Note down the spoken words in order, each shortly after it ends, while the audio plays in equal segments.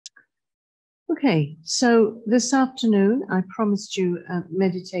Okay, so this afternoon I promised you a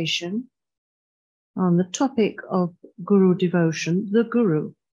meditation on the topic of Guru devotion, the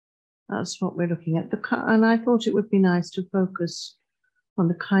Guru. That's what we're looking at. And I thought it would be nice to focus on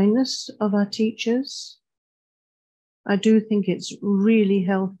the kindness of our teachers. I do think it's really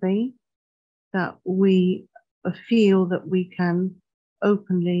healthy that we feel that we can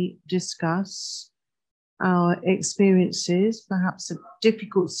openly discuss our experiences, perhaps of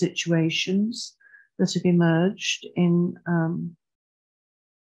difficult situations that have emerged in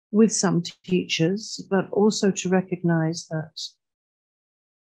with some teachers, but also to recognize that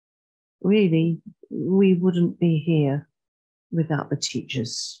really we wouldn't be here without the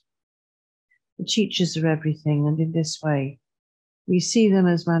teachers. The teachers are everything, and in this way, we see them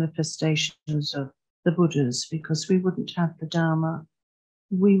as manifestations of the Buddhas, because we wouldn't have the Dharma,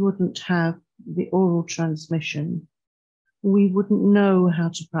 we wouldn't have the oral transmission, we wouldn't know how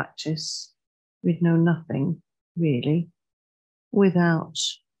to practice, we'd know nothing really without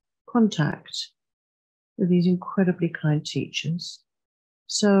contact with these incredibly kind teachers.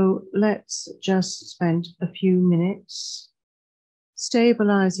 So let's just spend a few minutes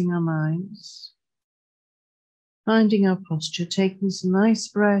stabilizing our minds, finding our posture, taking some nice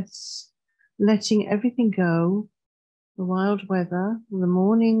breaths, letting everything go, the wild weather, the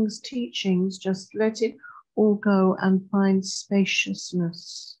morning's teachings, just let it all go and find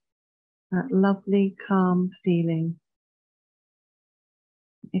spaciousness, that lovely, calm feeling,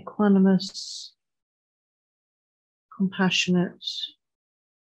 equanimous, compassionate,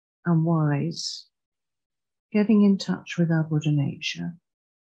 and wise, getting in touch with our Buddha nature.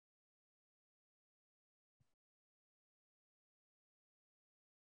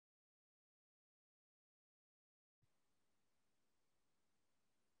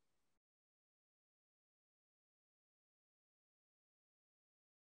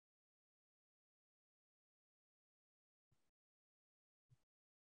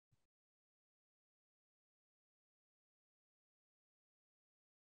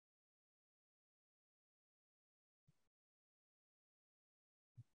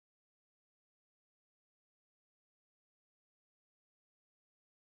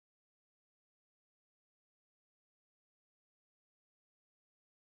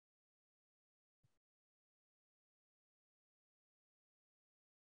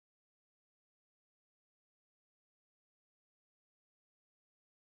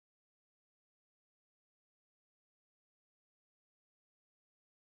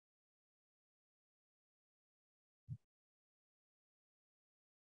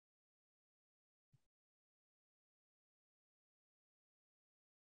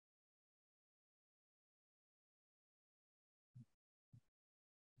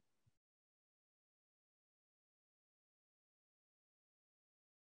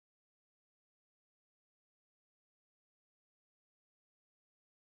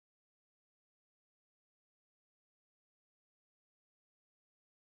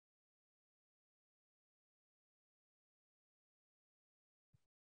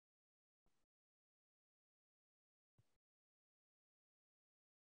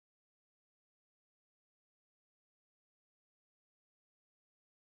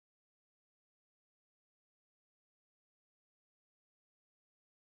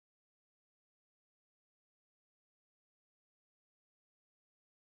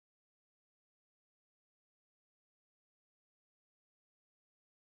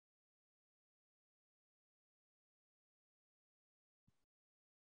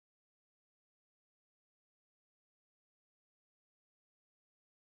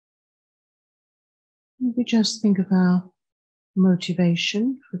 We just think of our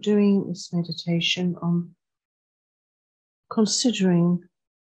motivation for doing this meditation on considering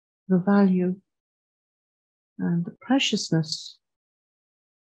the value and the preciousness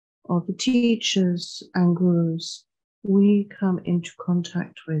of the teachers and gurus we come into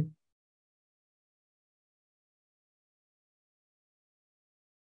contact with.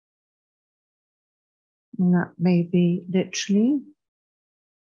 And that may be literally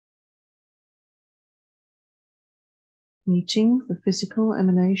meeting the physical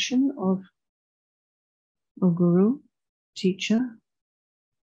emanation of a guru, teacher,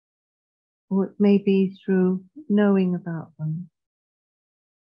 or it may be through knowing about them.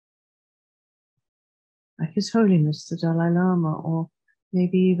 Like His Holiness the Dalai Lama, or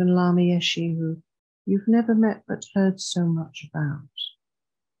maybe even Lama Yeshe, who you've never met but heard so much about.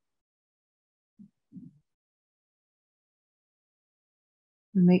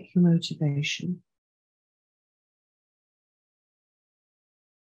 And make your motivation.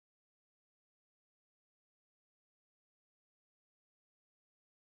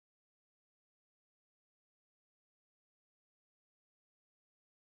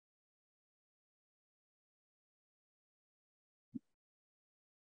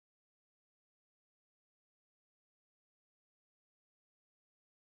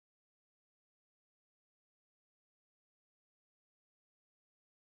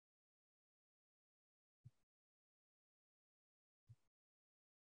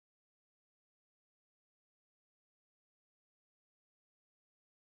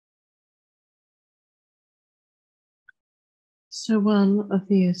 So one of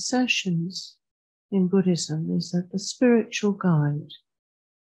the assertions in Buddhism is that the spiritual guide,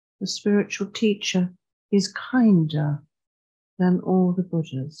 the spiritual teacher, is kinder than all the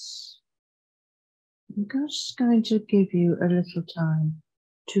Buddhas. I'm just going to give you a little time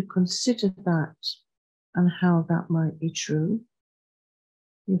to consider that and how that might be true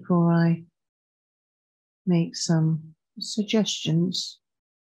before I make some suggestions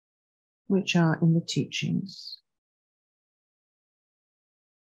which are in the teachings.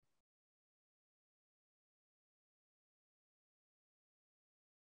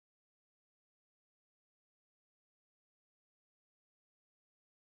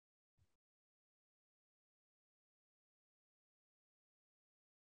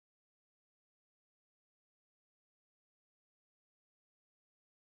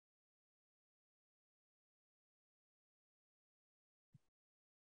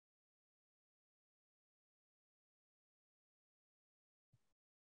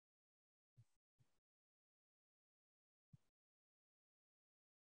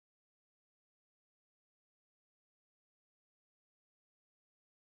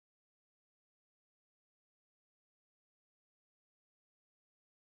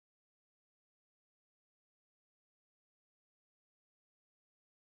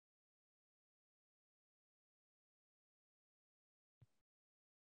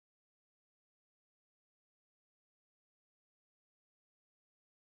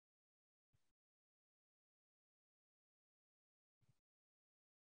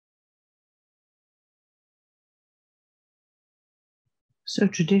 So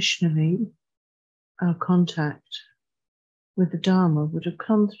traditionally, our contact with the Dharma would have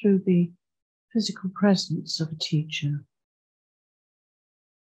come through the physical presence of a teacher.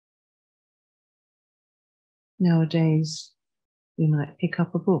 Nowadays, we might pick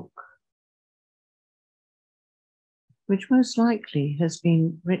up a book, which most likely has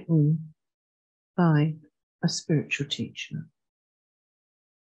been written by a spiritual teacher.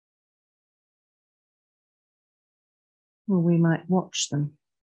 Or we might watch them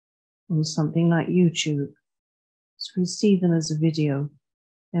on something like YouTube, so we see them as a video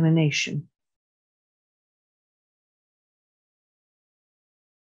emanation.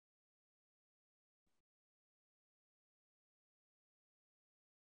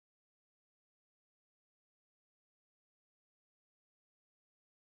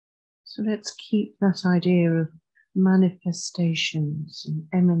 So let's keep that idea of manifestations and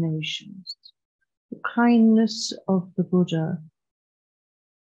emanations, the kindness of the Buddha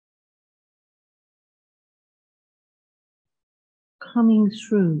coming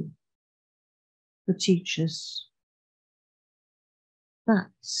through the teachers.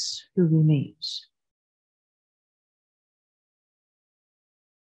 That's who we meet.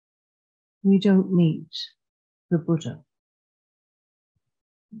 We don't meet the Buddha.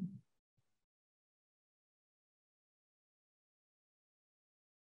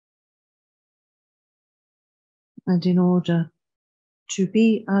 And in order to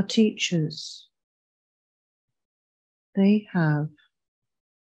be our teachers, they have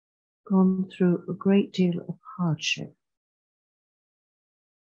gone through a great deal of hardship.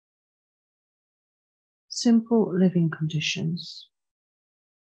 Simple living conditions.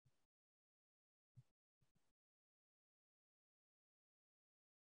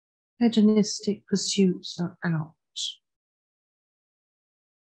 Hedonistic pursuits are out.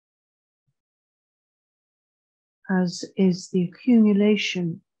 As is the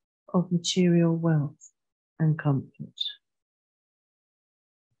accumulation of material wealth and comfort.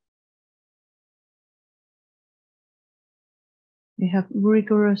 We have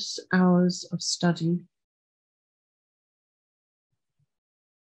rigorous hours of study.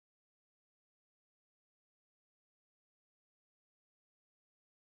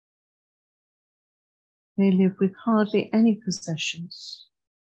 They live with hardly any possessions,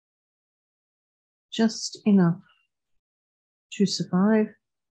 just enough to survive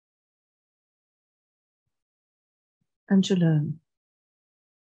and to learn.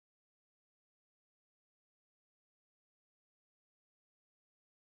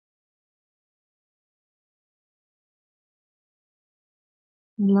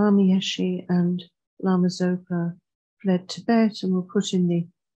 Lama Yeshe and Lama Zopa fled Tibet and were put in the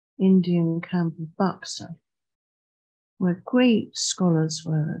Indian camp of Buxa, where great scholars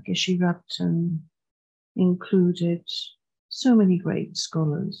were. Geshe Rabten included, so many great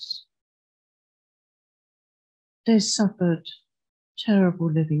scholars. They suffered terrible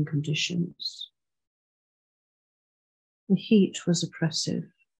living conditions. The heat was oppressive.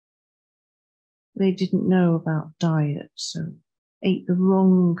 They didn't know about diet, so ate the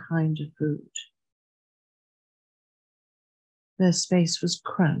wrong kind of food. their space was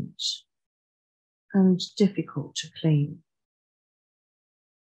cramped and difficult to clean.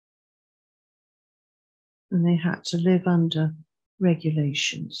 And they had to live under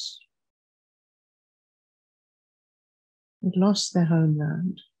regulations. They'd lost their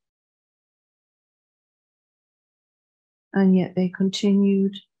homeland, and yet they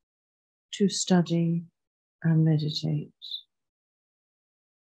continued to study and meditate.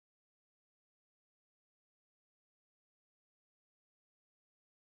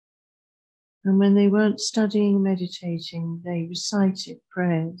 And when they weren't studying and meditating, they recited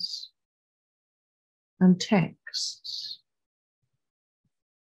prayers and texts.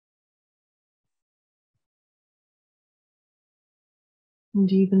 And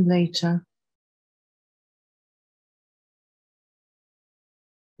even later,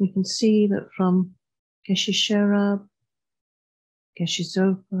 we can see that from Geshe Sherab, Geshe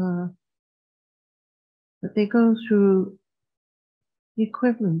Zopa, that they go through the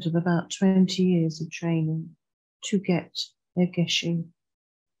equivalent of about 20 years of training to get their Geshe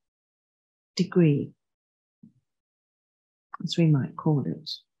degree, as we might call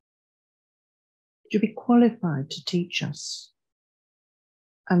it, to be qualified to teach us.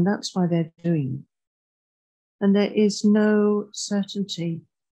 And that's why they're doing. And there is no certainty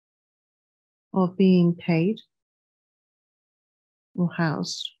of being paid or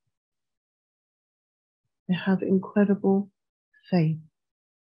housed. They have incredible faith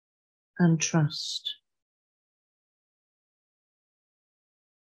and trust.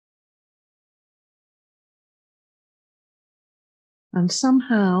 And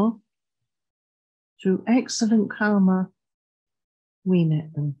somehow, through excellent karma, we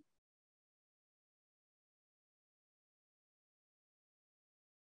met them.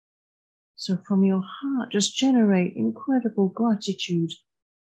 So from your heart, just generate incredible gratitude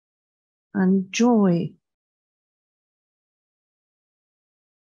and joy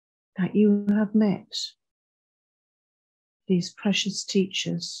that you have met these precious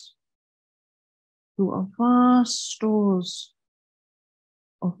teachers who are vast stores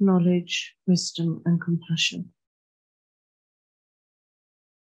of knowledge, wisdom, and compassion.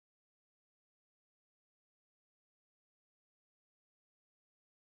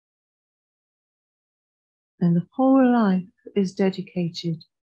 And the whole life is dedicated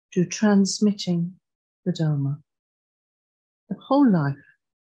to transmitting the Dharma. The whole life.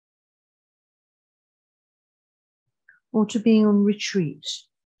 Or to being on retreat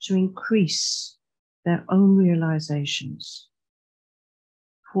to increase their own realizations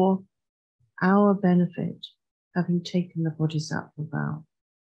for our benefit, having taken the bodhisattva vow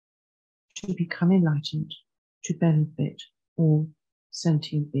to become enlightened, to benefit all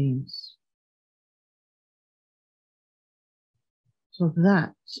sentient beings. So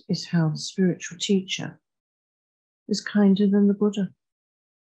that is how the spiritual teacher is kinder than the Buddha.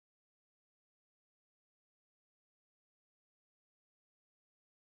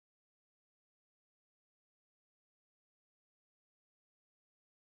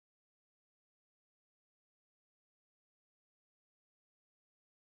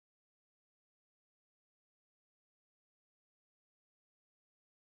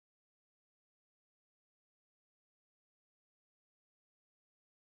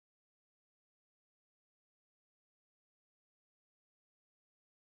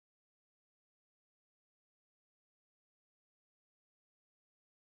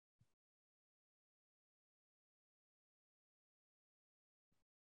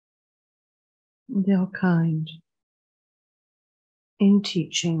 They are kind in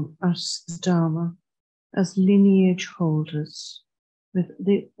teaching us the Dharma as lineage holders with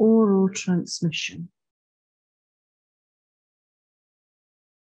the oral transmission,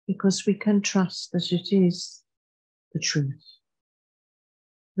 because we can trust that it is the truth,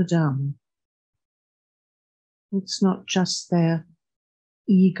 the Dharma. It's not just their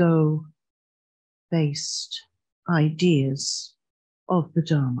ego-based ideas of the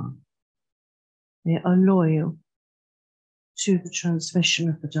Dharma. They are loyal to the transmission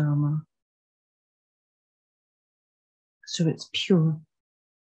of the Dharma. So it's pure.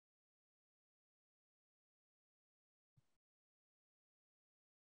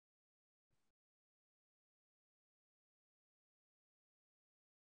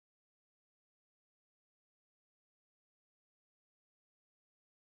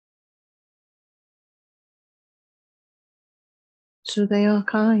 So they are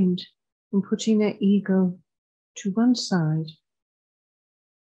kind in putting their ego to one side,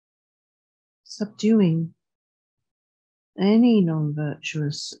 subduing any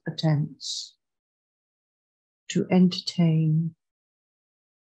non-virtuous attempts to entertain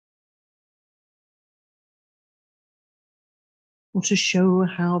or to show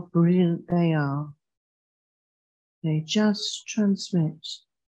how brilliant they are. They just transmit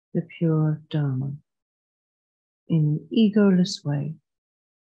the pure Dharma in an egoless way,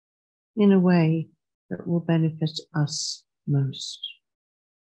 in a way that will benefit us most.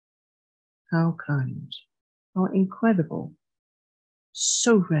 How kind, how incredible,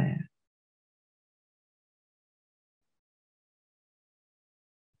 so rare.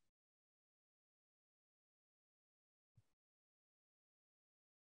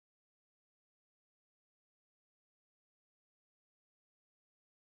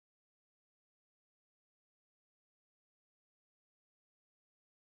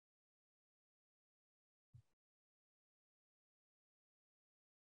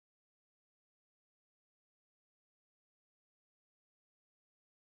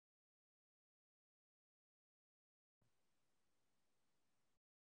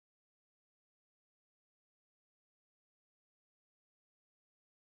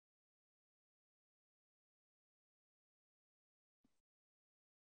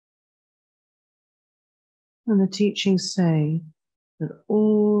 And the teachings say that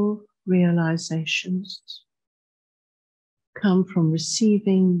all realizations come from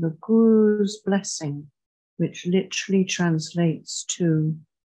receiving the Guru's blessing, which literally translates to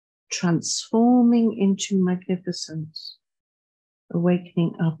transforming into magnificence,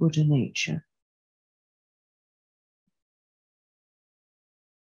 awakening our Buddha nature.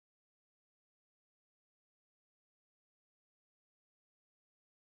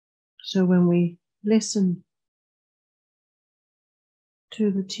 So when we listen to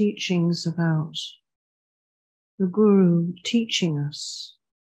the teachings about the Guru teaching us,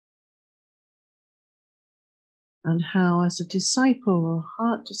 and how as a disciple or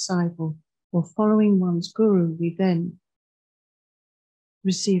heart disciple or following one's Guru, we then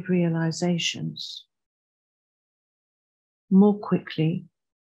receive realizations more quickly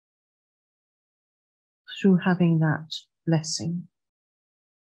through having that blessing.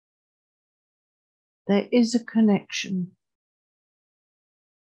 There is a connection.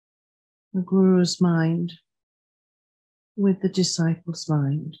 The Guru's mind with the disciple's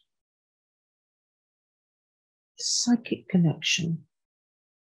mind. Psychic connection.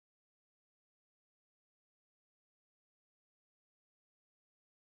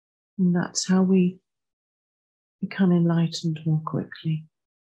 And that's how we become enlightened more quickly.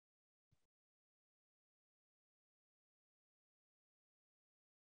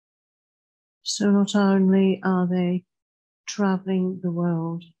 So not only are they traveling the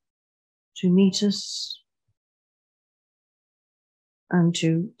world to meet us and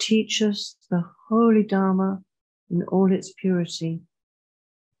to teach us the holy Dharma in all its purity,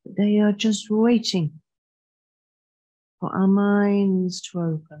 but they are just waiting for our minds to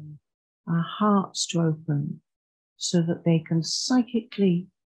open, our hearts to open, so that they can psychically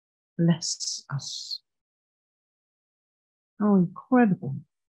bless us. How incredible.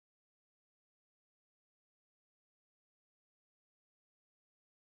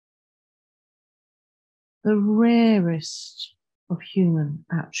 The rarest of human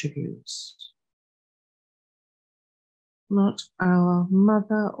attributes. Not our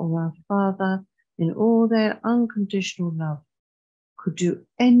mother or our father, in all their unconditional love, could do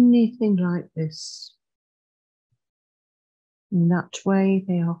anything like this. In that way,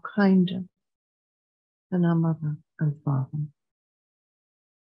 they are kinder than our mother and father.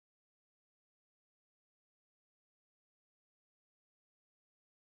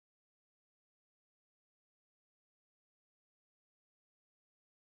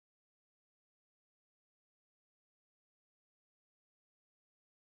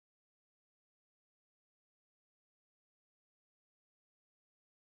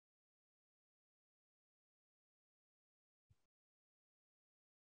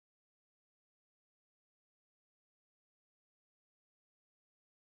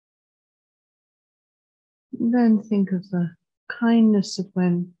 Then think of the kindness of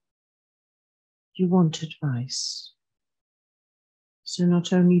when you want advice. So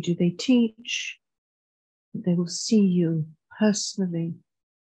not only do they teach, but they will see you personally.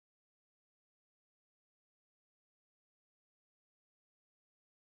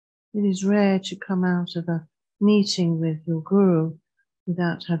 It is rare to come out of a meeting with your Guru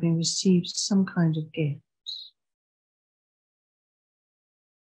without having received some kind of gift.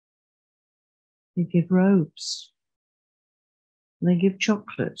 They give robes, they give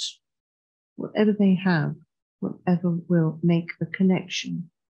chocolate, whatever they have, whatever will make the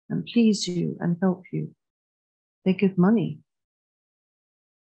connection and please you and help you. They give money.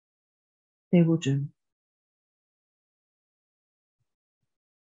 They will do.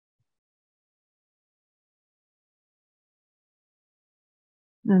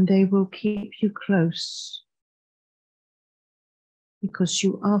 And they will keep you close because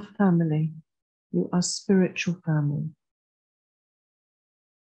you are family. You are spiritual family.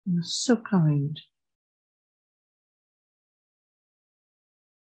 You're so kind.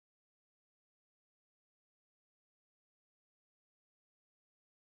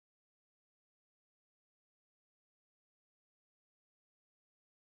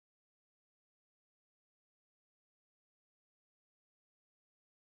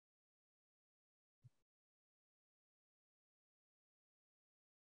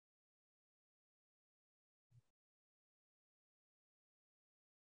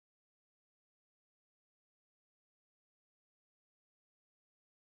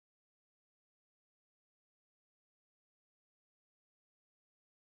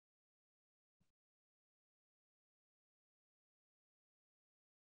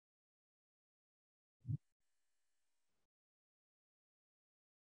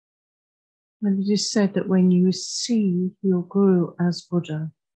 And it is said that when you see your Guru as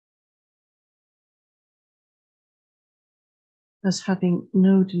Buddha, as having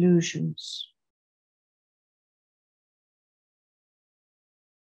no delusions,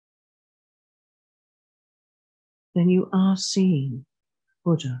 then you are seeing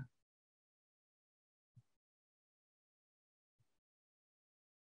Buddha.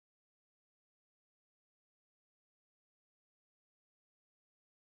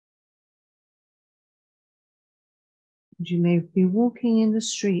 And you may be walking in the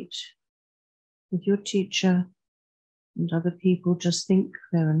street with your teacher, and other people just think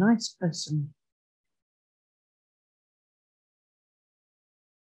they're a nice person.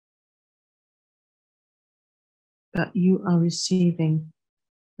 But you are receiving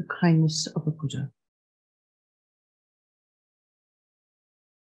the kindness of a Buddha.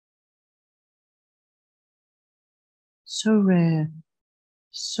 So rare,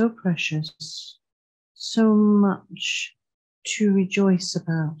 so precious, so much to rejoice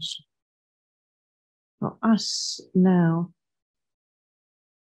about. For us now,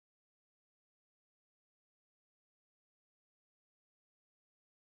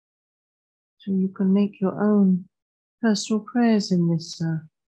 so you can make your own personal prayers in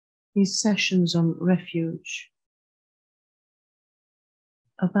these sessions on Refuge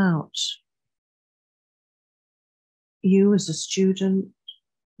about you as a student,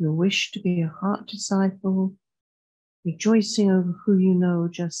 your wish to be a heart disciple, rejoicing over who you know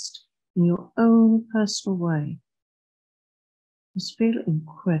just in your own personal way. Just feel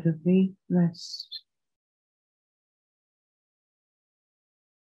incredibly blessed.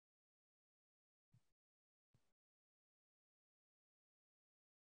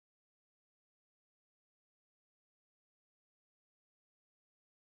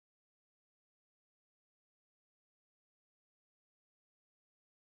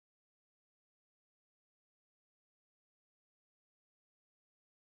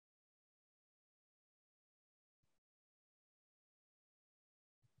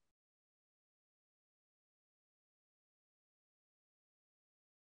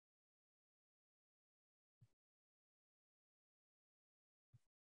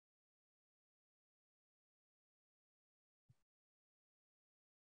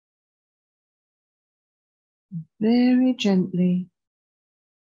 Very gently,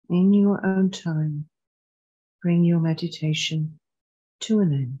 in your own time, bring your meditation to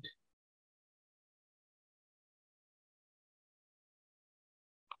an end.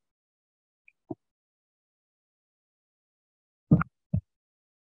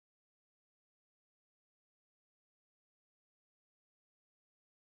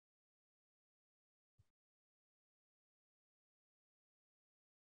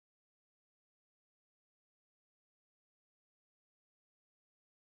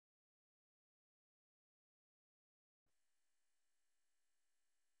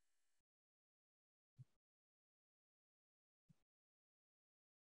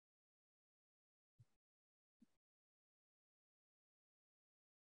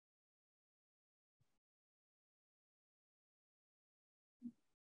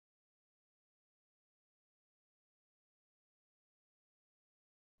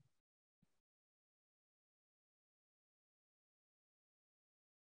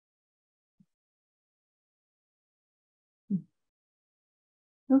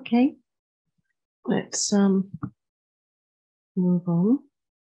 Okay, let's move on.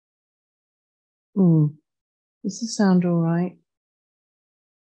 Does the sound all right?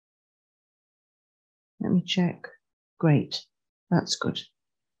 Let me check. Great, that's good.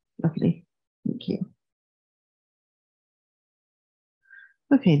 Lovely, thank you.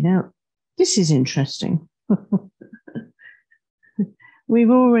 Okay, now this is interesting. we've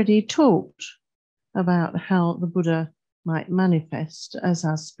already talked about how the Buddha might manifest as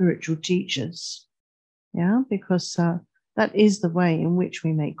our spiritual teachers. Yeah, because that is the way in which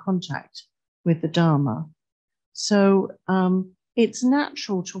we make contact with the Dharma. So it's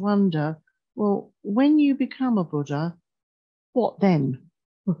natural to wonder, well, when you become a Buddha, what then?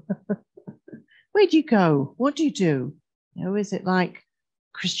 Where do you go? What do you do? You know, is it like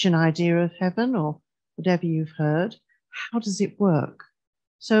Christian idea of heaven or whatever you've heard? How does it work?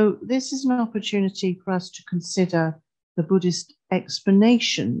 So this is an opportunity for us to consider the Buddhist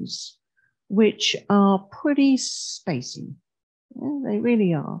explanations, which are pretty spacey. Yeah, they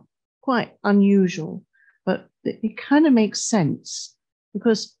really are quite unusual, but it kind of makes sense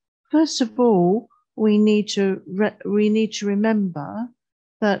because, first of all, we need to remember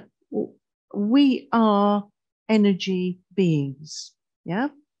that we are energy beings. Yeah,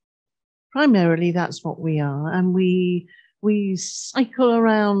 primarily that's what we are, and we cycle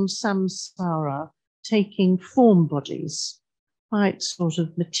around samsara, taking form bodies, quite sort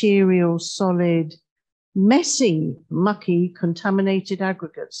of material, solid, messy, mucky, contaminated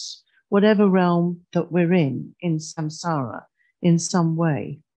aggregates, whatever realm that we're in samsara, in some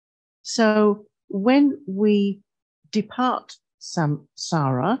way. So when we depart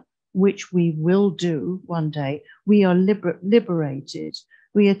samsara, which we will do one day, we are liberated,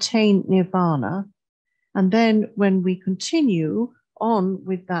 we attain nirvana. And then when we continue on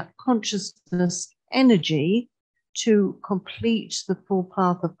with that consciousness energy to complete the full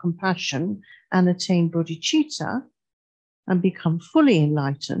path of compassion and attain bodhicitta and become fully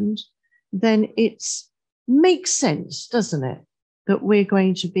enlightened, then it makes sense, doesn't it, that we're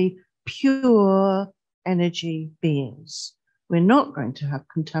going to be pure energy beings. We're not going to have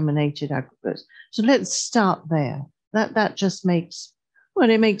contaminated aggregates. So let's start there. That just makes, well,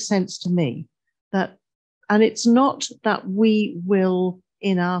 it makes sense to me. That, and it's not that we will,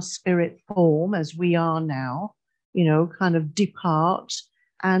 in our spirit form, as we are now, you know, kind of depart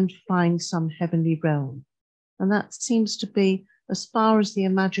and find some heavenly realm. And that seems to be, as far as the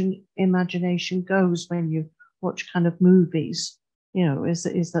imagination goes when you watch kind of movies, you know, is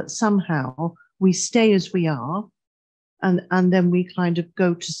that somehow we stay as we are, and then we kind of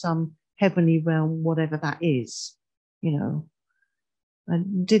go to some heavenly realm, whatever that is, you know. I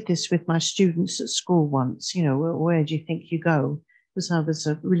did this with my students at school once, you know, where do you think you go? Because I was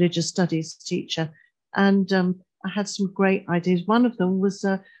a religious studies teacher, and I had some great ideas. One of them was,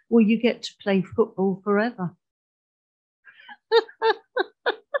 well, you get to play football forever.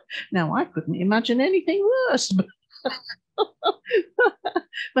 Now, I couldn't imagine anything worse.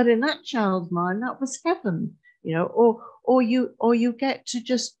 But in that child's mind, that was heaven, you know, or you get to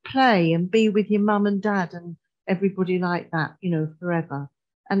just play and be with your mum and dad and everybody like that, you know, forever.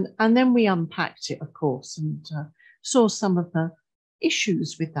 And then we unpacked it, of course, and saw some of the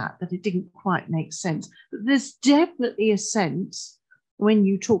issues with that it didn't quite make sense. But there's definitely a sense when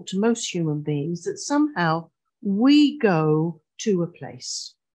you talk to most human beings that somehow we go to a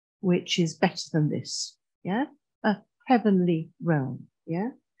place which is better than this, yeah, a heavenly realm, yeah.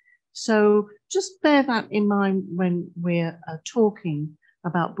 So just bear that in mind when we're talking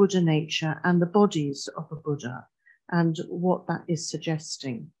about Buddha nature and the bodies of a Buddha and what that is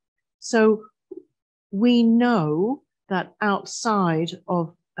suggesting. So we know that outside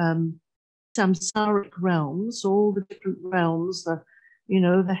of samsaric realms, all the different realms, the, you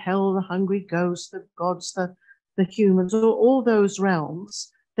know, the hell, the hungry ghosts, the gods, the humans, all those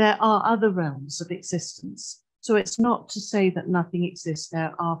realms, there are other realms of existence. So it's not to say that nothing exists.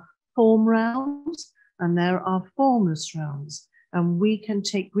 There are form realms and there are formless realms, and we can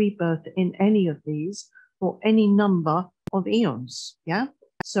take rebirth in any of these for any number of eons. Yeah,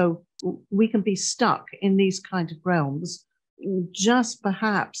 so we can be stuck in these kind of realms, just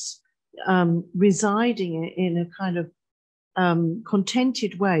perhaps residing in a kind of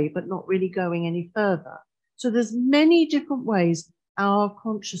contented way, but not really going any further. So there's many different ways our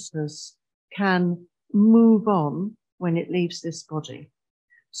consciousness can move on when it leaves this body.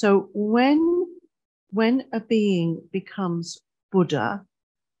 So when a being becomes Buddha,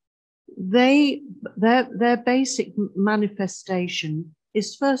 their basic manifestation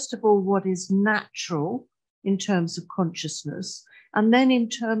is, first of all, what is natural in terms of consciousness, and then in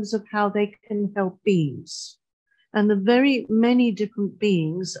terms of how they can help beings. And the very many different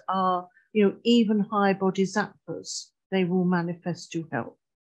beings are, you know, even high bodhisattvas, they will manifest to help,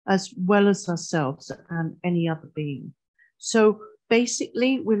 as well as ourselves and any other being. So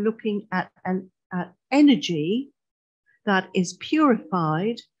basically, we're looking at energy that is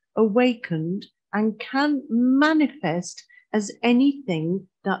purified, awakened, and can manifest as anything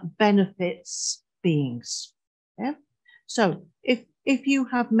that benefits beings. Yeah? So if if you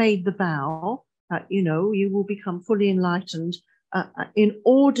have made the vow that, you know, you will become fully enlightened in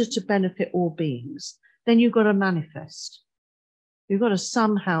order to benefit all beings, then you've got to manifest. You've got to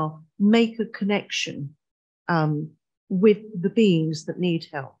somehow make a connection with the beings that need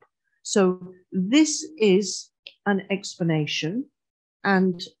help. So this is an explanation,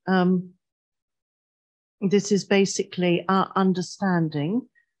 and this is basically our understanding,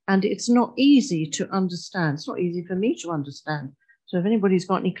 and it's not easy to understand. It's not easy for me to understand. So if anybody's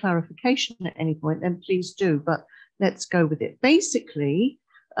got any clarification at any point, then please do, but let's go with it. Basically,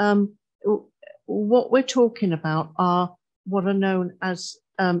 what we're talking about are what are known as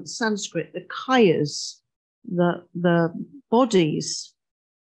Sanskrit, the kayas, the bodies.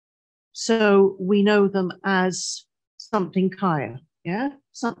 So we know them as something kaya, yeah?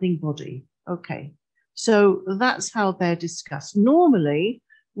 Something body, okay. So that's how they're discussed. Normally,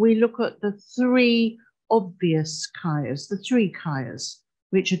 we look at the three obvious kayas, the three kayas,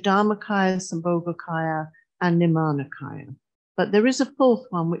 which are Dharmakaya, Sambhogakaya, and Nimanakaya. But there is a fourth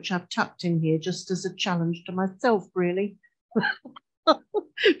one, which I've tucked in here just as a challenge to myself, really.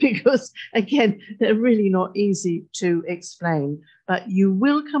 Because, again, they're really not easy to explain, but you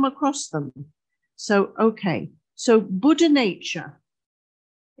will come across them. So, okay. So Buddha nature,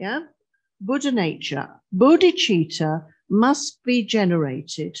 yeah? Buddha nature. Bodhicitta must be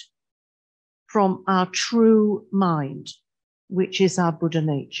generated from our true mind, which is our Buddha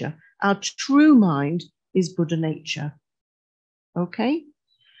nature. Our true mind is Buddha nature. Okay?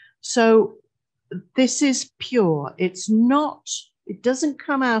 So this is pure. It's not, it doesn't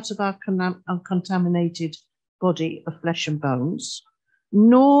come out of our contaminated body of flesh and bones,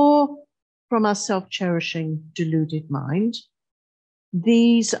 nor from our self-cherishing, deluded mind.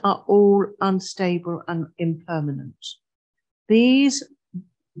 These are all unstable and impermanent. These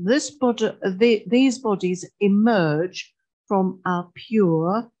bodies emerge from our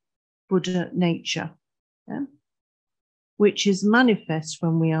pure Buddha nature, yeah? Which is manifest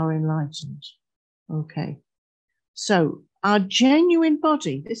when we are enlightened. Okay, so our genuine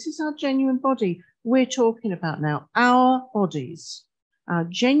body, this is our genuine body we're talking about now, our bodies. Our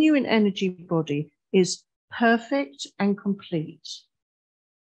genuine energy body is perfect and complete,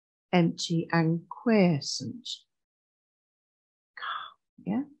 empty and quiescent.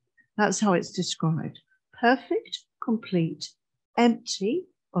 Yeah, that's how it's described. Perfect, complete, empty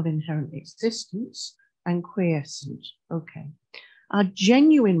of inherent existence, and quiescent. Okay. Our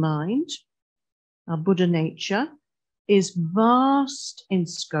genuine mind, our Buddha nature, is vast in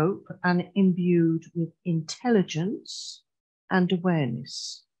scope and imbued with intelligence and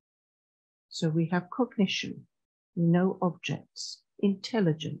awareness. So we have cognition, we know objects,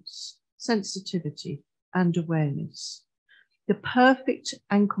 intelligence, sensitivity, and awareness. The perfect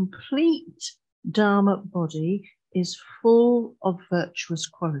and complete Dharma body is full of virtuous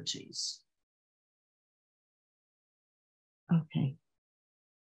qualities. Okay.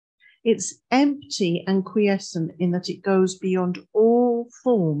 It's empty and quiescent in that it goes beyond all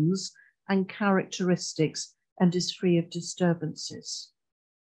forms and characteristics and is free of disturbances.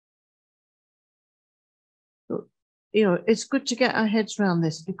 You know, it's good to get our heads around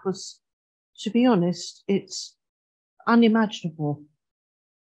this because, to be honest, it's unimaginable,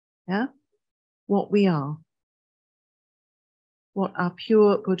 yeah, what we are, what our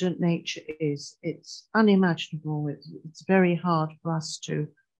pure Buddha nature is. It's unimaginable. It's very hard for us to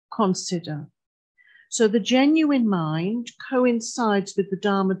consider. So the genuine mind coincides with the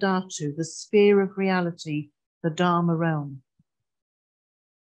Dharma Dhatu, the sphere of reality, the Dharma realm.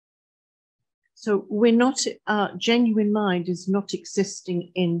 So we're not, our genuine mind is not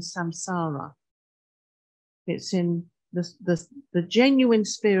existing in samsara. It's in the genuine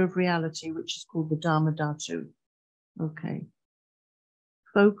sphere of reality, which is called the Dharma Dhatu. Okay.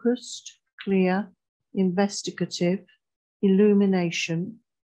 Focused, clear, investigative, illumination.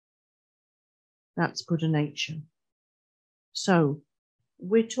 That's Buddha nature. So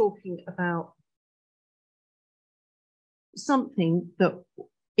we're talking about something that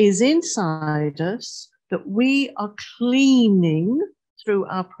is inside us that we are cleaning through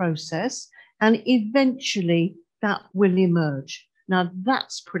our process, and eventually that will emerge. Now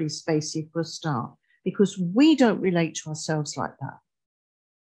that's pretty spacey for a start, because we don't relate to ourselves like that.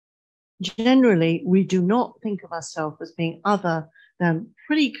 Generally, we do not think of ourselves as being other than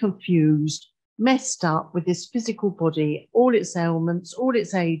pretty confused, messed up with this physical body, all its ailments, all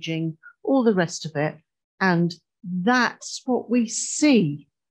its aging, all the rest of it. And that's what we see.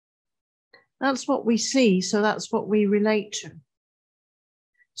 That's what we see, so that's what we relate to.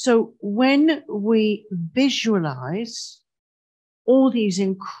 So when we visualize all these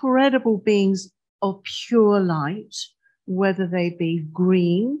incredible beings of pure light, whether they be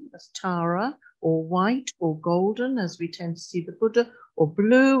green as Tara, or white or golden as we tend to see the Buddha, or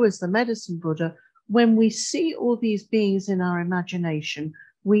blue as the medicine Buddha. When we see all these beings in our imagination,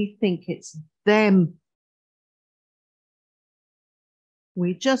 we think it's them.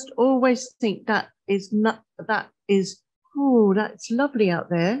 We just always think oh, that's lovely out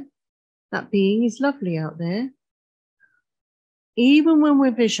there. That being is lovely out there. Even when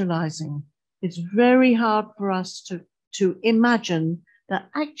we're visualizing, it's very hard for us to imagine that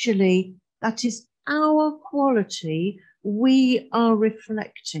actually that is our quality. We are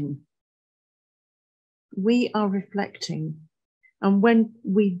reflecting. We are reflecting. And when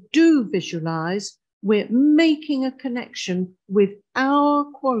we do visualize, we're making a connection with our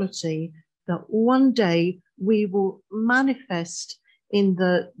quality that one day we will manifest in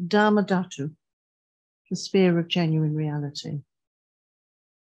the Dharma Dhatu, the sphere of genuine reality.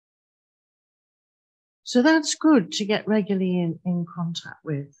 So that's good to get regularly in contact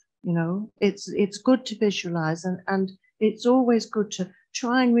with, you know. It's good to visualize, and it's always good to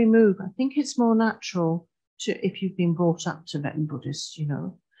try and remove. I think it's more natural if you've been brought up Tibetan Buddhist, you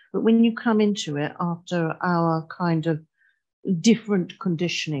know. But when you come into it after our kind of different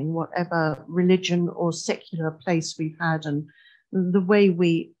conditioning, whatever religion or secular place we've had, and the way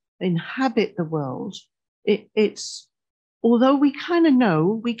we inhabit the world, it's although we kind of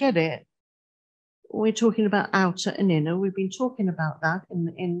know, we get it. We're talking about outer and inner. We've been talking about that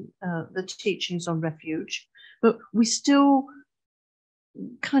in the teachings on Refuge, but we still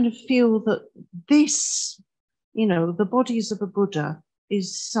kind of feel that this, you know, the bodies of a Buddha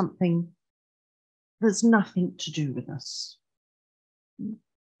is something that's nothing to do with us.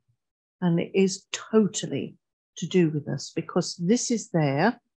 And it is totally to do with us, because this is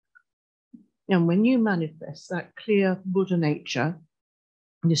there. And when you manifest that clear Buddha nature,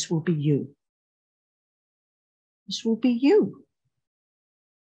 this will be you. This will be you.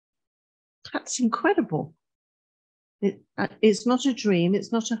 That's incredible. It's not a dream.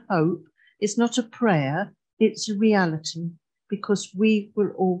 It's not a hope. It's not a prayer. It's a reality, because we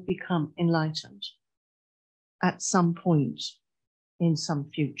will all become enlightened at some point in some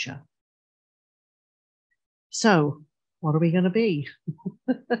future. So what are we going to be?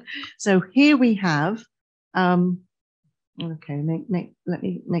 So here we have, okay, let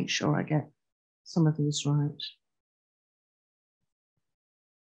me make sure I get some of these right.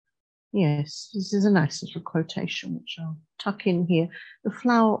 Yes, this is a nice little quotation, which I'll tuck in here. The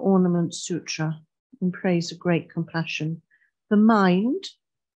Flower Ornament Sutra, in praise of great compassion. The mind,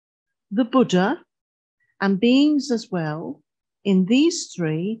 the Buddha, and beings as well, in these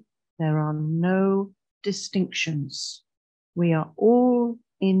three, there are no distinctions. We are all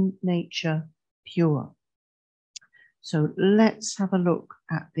in nature pure. So let's have a look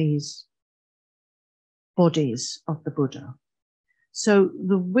at these bodies of the Buddha. So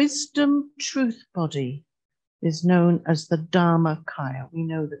the wisdom truth body is known as the Dharmakaya. We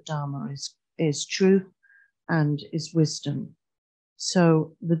know that Dharma is truth and is wisdom.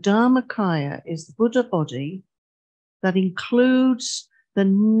 So the Dharmakaya is the Buddha body that includes the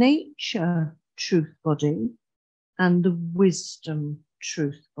nature truth body and the wisdom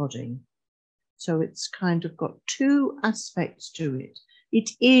truth body. So it's kind of got two aspects to it. It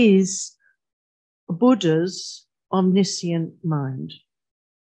is Buddha's omniscient mind.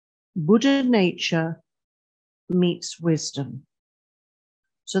 Buddha nature meets wisdom.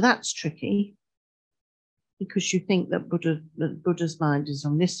 So that's tricky, because you think that Buddha's mind is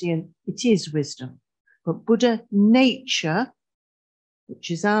omniscient. It is wisdom. But Buddha nature, which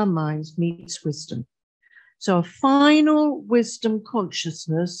is our minds, meets wisdom. So a final wisdom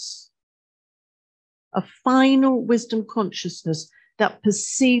consciousness that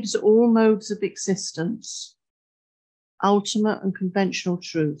perceives all modes of existence, ultimate and conventional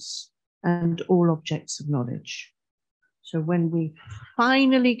truths, and all objects of knowledge. So when we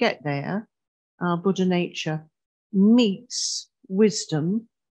finally get there, our Buddha nature meets wisdom,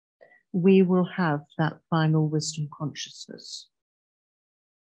 we will have that final wisdom consciousness.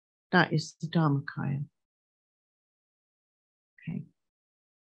 That is the Dharmakaya.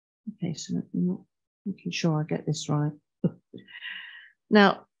 Okay, so making sure I get this right.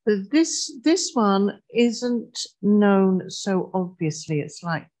 Now, this one isn't known so obviously. It's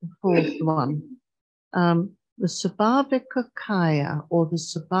like the fourth one. The Sabhavika Kaya, or the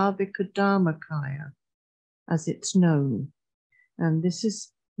Sabhavika Dharmakaya, as it's known. And this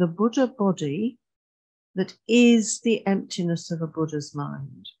is the Buddha body that is the emptiness of a Buddha's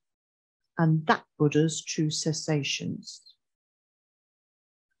mind, and that Buddha's true cessations.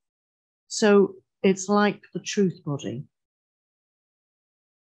 So it's like the truth body.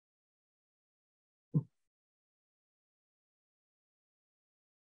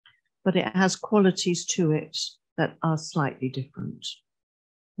 but it has qualities to it that are slightly different,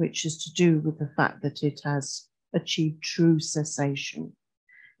 which is to do with the fact that it has achieved true cessation.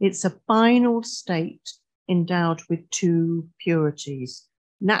 It's a final state endowed with two purities: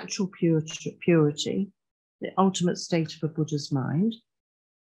 natural purity, the ultimate state of a Buddha's mind,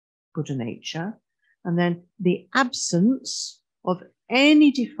 Buddha nature, and then the absence of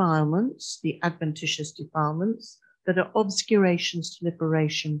any defilements, the adventitious defilements, that are obscurations to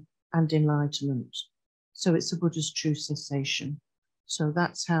liberation and enlightenment. So it's a Buddha's true cessation. So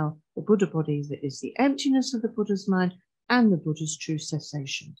that's how the Buddha body is the emptiness of the Buddha's mind and the Buddha's true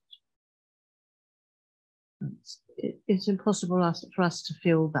cessation. It's impossible for us to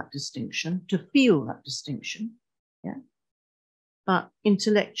feel that distinction, yeah. But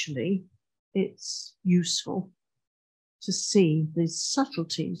intellectually, it's useful to see the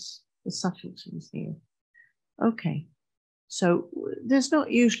subtleties here. Okay, so there's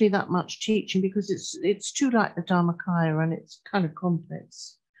not usually that much teaching because it's too like the Dharmakaya and it's kind of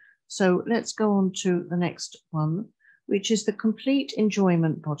complex. So let's go on to the next one, which is the complete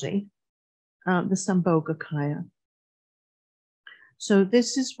enjoyment body, the Sambhogakaya. So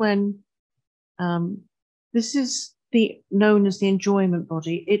this is when, this is known as the enjoyment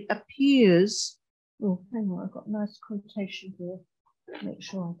body. It appears, oh, hang on, I've got a nice quotation here. Make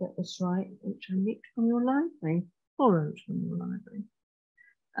sure I get this right, which I nicked from your library, borrowed from your library.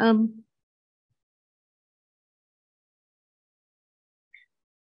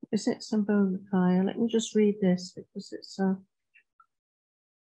 Is it Sambhogakaya? Let me just read this because it's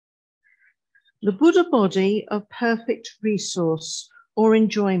the Buddha body of perfect resource or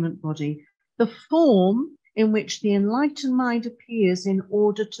enjoyment body, the form in which the enlightened mind appears in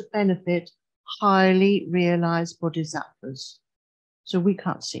order to benefit highly realized bodhisattvas. So we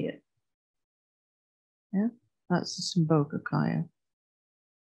can't see it. Yeah, that's the Sambhogakaya.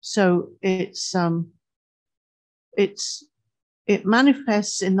 So it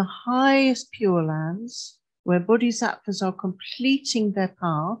manifests in the highest pure lands where bodhisattvas are completing their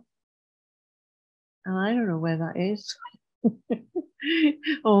path. And I don't know where that is,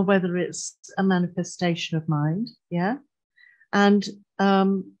 or whether it's a manifestation of mind, yeah? And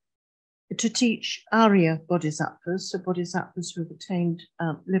to teach Arya bodhisattvas, so bodhisattvas who have attained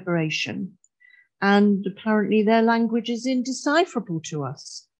liberation. And apparently their language is indecipherable to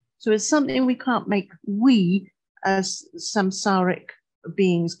us. So it's something we as samsaric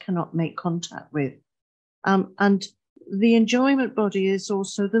beings cannot make contact with. And the enjoyment body is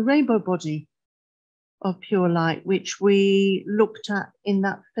also the rainbow body of pure light, which we looked at in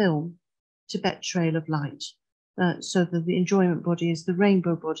that film, Tibet Trail of Light. So that the enjoyment body is the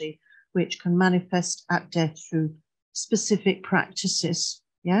rainbow body, which can manifest at death through specific practices,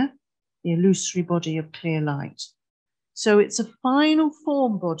 yeah? The illusory body of clear light. So it's a final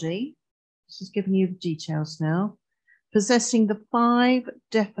form body, this is giving you the details now, possessing the 5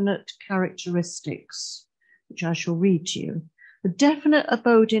 definite characteristics, which I shall read to you. The definite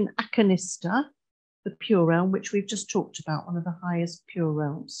abode in Akanista, the pure realm, which we've just talked about, one of the highest pure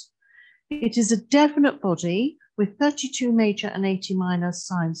realms. It is a definite body with 32 major and 80 minor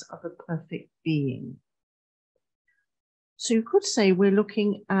signs of a perfect being. So you could say we're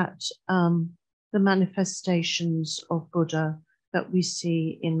looking at the manifestations of Buddha that we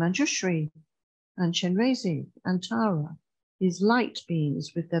see in Manjushri and Chenrezig and Tara, these light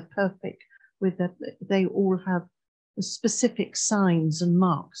beings with their perfect, they all have the specific signs and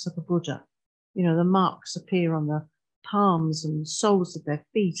marks of a Buddha. You know, the marks appear on the palms and soles of their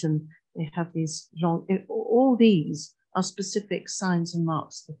feet, and they have these long, all these are specific signs and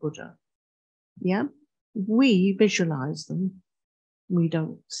marks of the Buddha. Yeah, we visualize them, we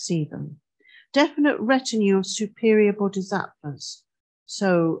don't see them. Definite retinue of superior bodhisattvas.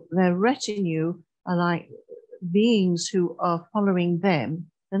 So their retinue are like beings who are following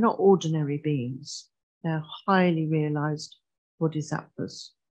them. They're not ordinary beings. They're highly realized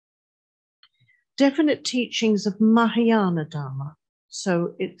bodhisattvas. Definite teachings of Mahayana Dharma.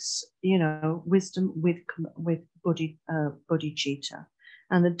 So it's, you know, wisdom with bodhicitta.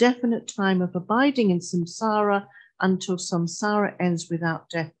 And the definite time of abiding in samsara until samsara ends without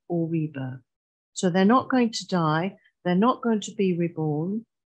death or rebirth. So they're not going to die. They're not going to be reborn.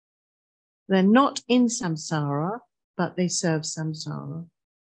 They're not in samsara, but they serve samsara.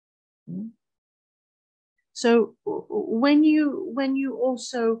 So when you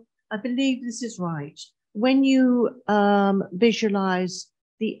also, I believe this is right, when you visualize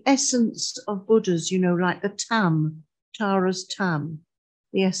the essence of Buddhas, you know, like the tam, Tara's tam,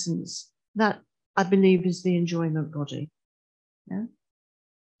 the essence, that I believe is the enjoyment body. Yeah.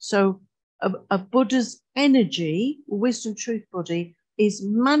 So a Buddha's energy, wisdom truth body, is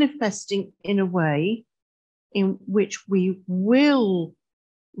manifesting in a way in which we will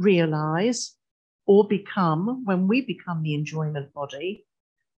realize or become when we become the enjoyment body,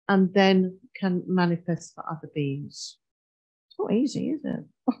 and then can manifest for other beings. It's not easy, is it?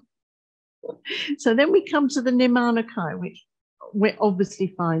 So then we come to the Nirmanakaya, which we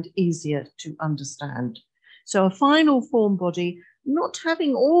obviously find easier to understand. So a final form body, not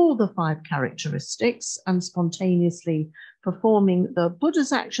having all the 5 characteristics and spontaneously performing the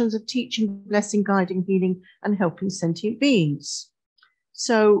Buddha's actions of teaching, blessing, guiding, healing, and helping sentient beings.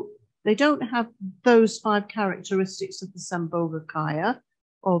 So they don't have those 5 characteristics of the Sambhogakaya,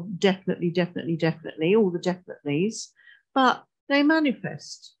 of definitely, definitely, definitely, all the definitelys, but they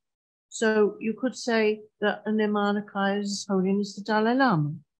manifest. So you could say that a Nirmanakaya is His Holiness the Dalai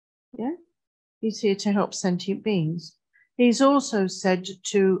Lama. Yeah, he's here to help sentient beings. He's also said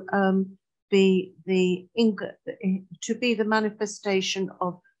to be the manifestation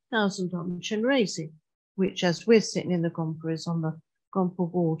of Thousand Dhamma Chenrezig, which, as we're sitting in the Gompa, is on the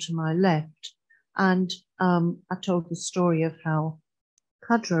Gompa wall to my left. And I told the story of how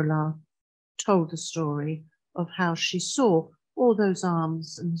Kadrola told the story of how she saw all those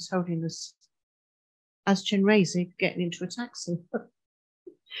arms and His Holiness as Chenrezig getting into a taxi,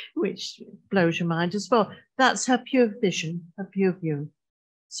 which blows your mind as well. That's her pure vision, her pure view.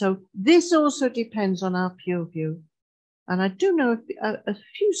 So this also depends on our pure view. And I do know a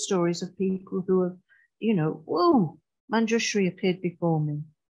few stories of people who have, you know, whoa, Manjushri appeared before me.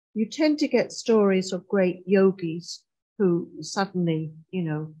 You tend to get stories of great yogis who suddenly, you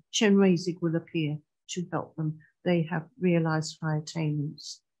know, Chenrezig will appear to help them. They have realized high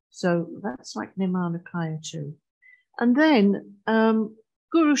attainments. So that's like Nirmanakaya too. And then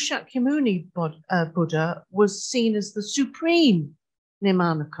Guru Shakyamuni Buddha was seen as the supreme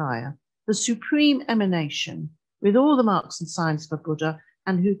Nirmanakaya, the supreme emanation with all the marks and signs of a Buddha,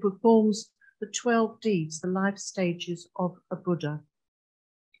 and who performs the 12 deeds, the life stages of a Buddha.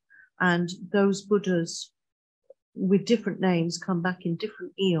 And those Buddhas with different names come back in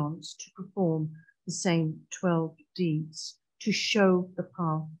different eons to perform the same 12 deeds to show the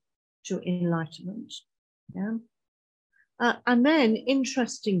path to enlightenment. Yeah. And then,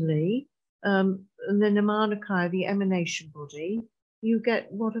 interestingly, in the Nirmanakaya, the emanation body, you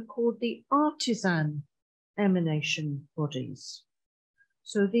get what are called the artisan emanation bodies.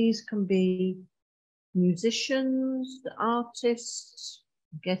 So these can be musicians, artists,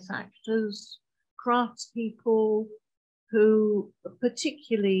 guest actors, craftspeople who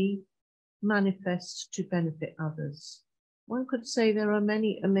particularly manifest to benefit others. One could say there are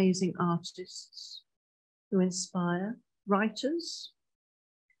many amazing artists who inspire, writers.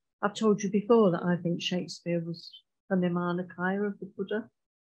 I've told you before that I think Shakespeare was a Nirmanakaya of the Buddha,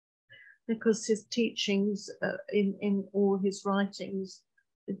 because his teachings in all his writings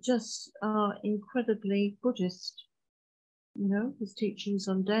just are incredibly Buddhist. You know, his teachings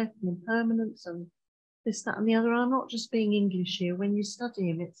on death and impermanence and this, that, and the other. I'm not just being English here. When you study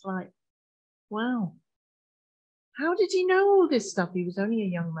him, it's like, wow, how did he know all this stuff? He was only a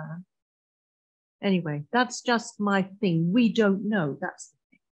young man. Anyway, that's just my thing. We don't know. That's the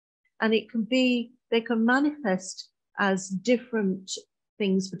thing. And it can be, they can manifest as different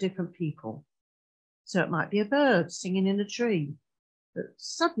things for different people. So it might be a bird singing in a tree that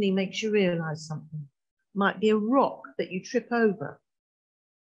suddenly makes you realize something. It might be a rock that you trip over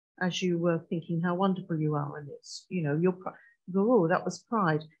as you were thinking how wonderful you are. And it's, you know, you go, oh, that was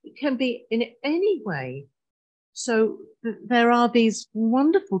pride. It can be in any way. So there are these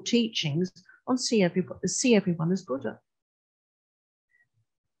wonderful teachings on see everyone as Buddha.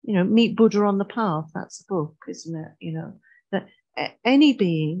 You know, Meet Buddha on the Path, that's the book, isn't it? You know, that any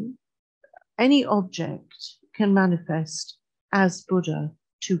being, any object can manifest as Buddha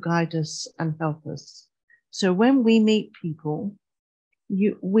to guide us and help us. So when we meet people,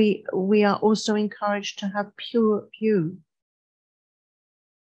 we are also encouraged to have pure view.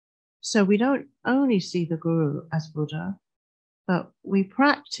 So we don't only see the Guru as Buddha, but we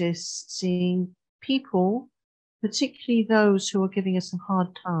practice seeing people, particularly those who are giving us a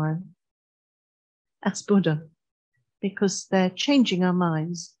hard time, as Buddha, because they're changing our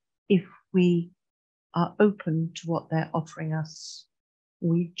minds if we are open to what they're offering us.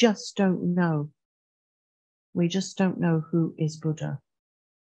 We just don't know. We just don't know who is Buddha.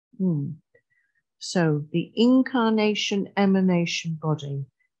 So the incarnation emanation body,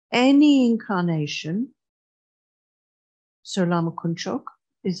 any incarnation. So Lama Kunchok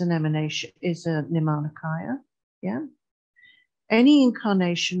is an emanation, is a Nirmanakaya. Yeah. Any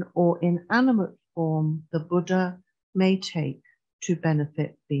incarnation or inanimate form the Buddha may take to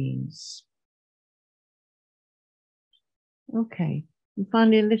benefit beings. Okay, And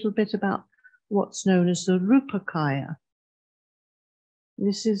finally, a little bit about what's known as the Rupakaya.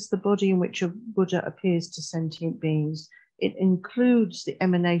 This is the body in which a Buddha appears to sentient beings. It includes the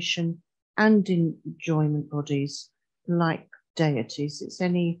emanation and enjoyment bodies like deities. It's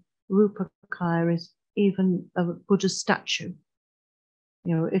any Rupakaya is even a Buddha statue.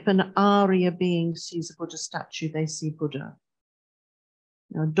 You know, if an Arya being sees a Buddha statue, they see Buddha.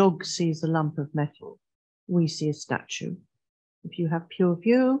 Now, a dog sees a lump of metal, we see a statue. If you have pure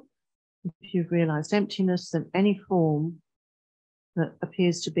view, if you've realized emptiness, then any form that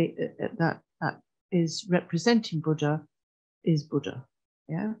appears to be that is representing Buddha is Buddha.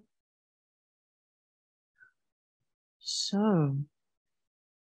 Yeah. So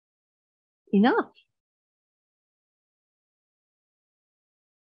enough.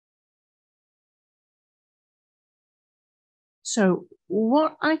 So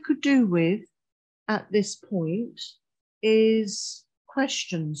what I could do with at this point is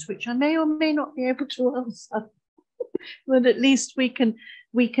questions, which I may or may not be able to answer, but at least we can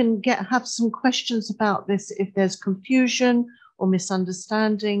have some questions about this if there's confusion or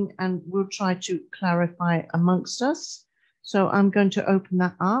misunderstanding, and we'll try to clarify amongst us. So I'm going to open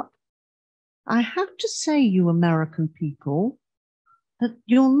that up. I have to say, you American people, that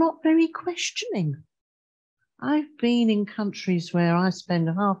you're not very questioning. I've been in countries where I spend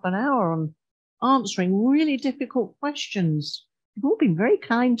half an hour on answering really difficult questions. You've all been very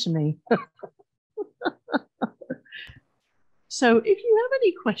kind to me. So if you have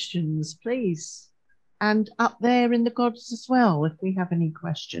any questions, please. And up there in the gods as well, if we have any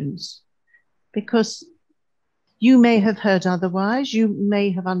questions. Because you may have heard otherwise, you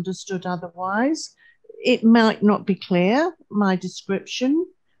may have understood otherwise. It might not be clear, my description.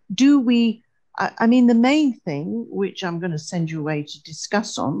 I mean, the main thing, which I'm going to send you away to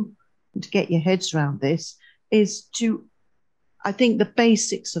discuss on, to get your heads around this, is I think the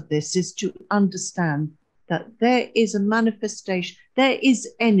basics of this is to understand that there is a manifestation, there is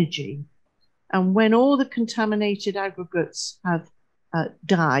energy. And when all the contaminated aggregates have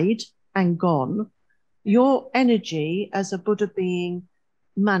died and gone, your energy as a Buddha being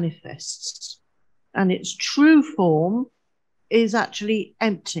manifests. And its true form is actually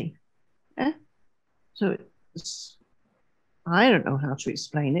empty. Yeah? So I don't know how to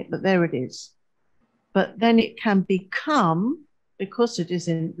explain it, but there it is. But then it can become, because it is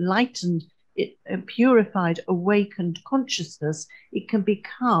enlightened, purified, awakened consciousness, it can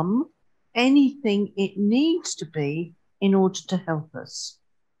become anything it needs to be in order to help us.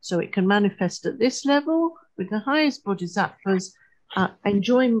 So it can manifest at this level with the highest bodhisattvas.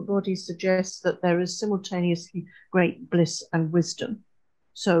 Enjoyment body suggests that there is simultaneously great bliss and wisdom.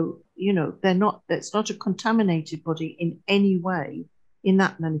 So, you know, it's not a contaminated body in any way in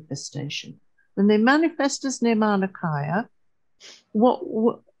that manifestation. When they manifest as Nirmanakaya,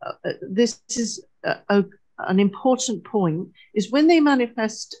 this is an important point, is when they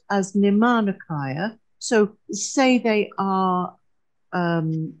manifest as Nirmanakaya, so say they are a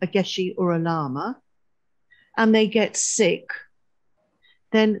Geshe or a Lama, and they get sick,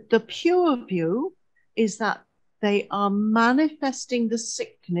 then the pure view is that they are manifesting the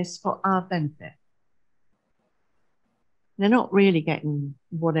sickness for our benefit. They're not really getting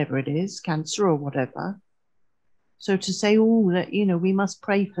whatever it is, cancer or whatever. So to say, that, you know, we must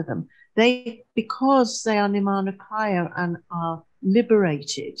pray for them. Because they are Nirmanakaya and are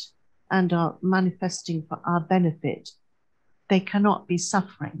liberated and are manifesting for our benefit, they cannot be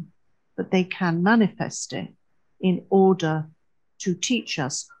suffering, but they can manifest it in order to teach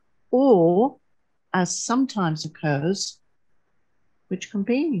us, or, as sometimes occurs, which can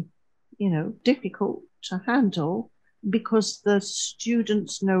be, you know, difficult to handle because the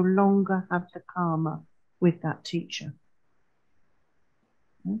students no longer have the karma with that teacher.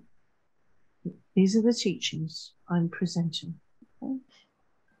 Okay? These are the teachings I'm presenting. Okay?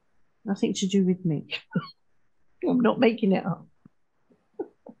 Nothing to do with me. I'm not making it up.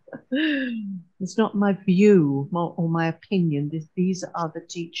 It's not my view or my opinion. These are the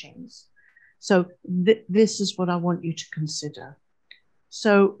teachings. So this is what I want you to consider.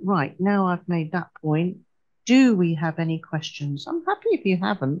 So, right, now I've made that point. Do we have any questions? I'm happy if you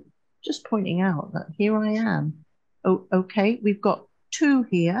haven't, just pointing out that here I am. Oh, okay, we've got two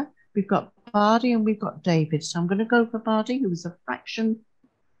here. We've got Bardi and we've got David. So I'm going to go for Bardi, who is a fraction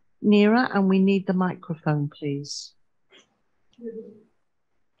nearer, and we need the microphone, please.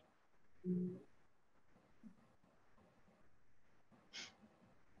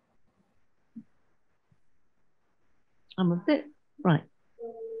 I'm a bit, right.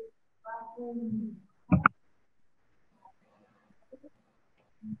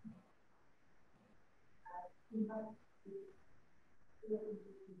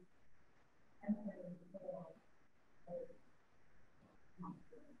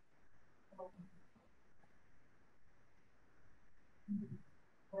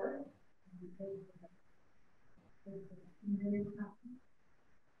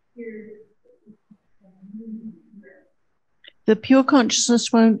 The pure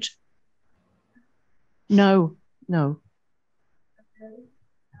consciousness won't. No, no.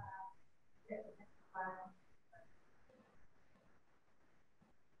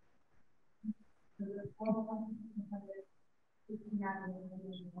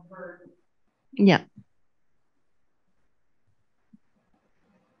 Yeah.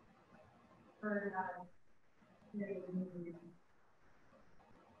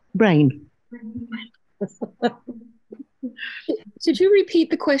 Brain. Could you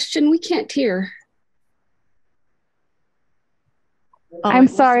repeat the question? We can't hear. Oh, I'm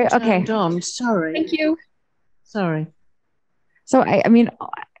sorry. Okay. On. Sorry. Thank you. Sorry. So I mean,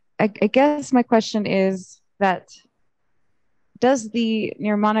 I guess my question is that does the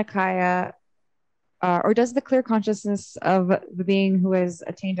Nirmanakaya or does the clear consciousness of the being who has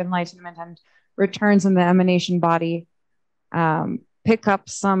attained enlightenment and returns in the emanation body pick up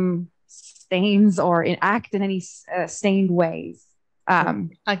some stains or act in any stained ways?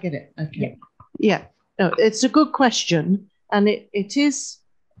 I get it. Okay. Yeah. No, it's a good question, and it is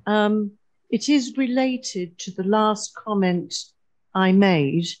related to the last comment I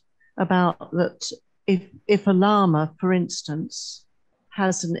made about that if a lama, for instance,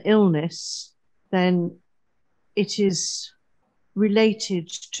 has an illness, then it is related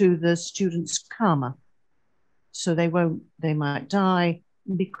to the student's karma. So they might die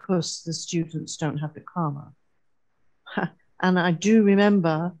because the students don't have the karma. And I do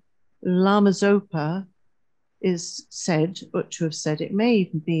remember Lama Zopa is said, or to have said, it may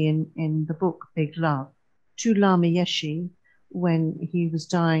even be in the book Big Love, to Lama Yeshe when he was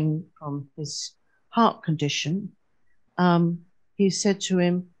dying from his heart condition. He said to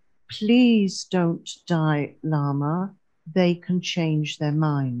him, please don't die, Lama. They can change their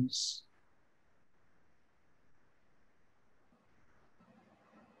minds.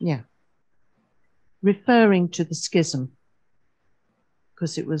 Yeah. Referring to the schism,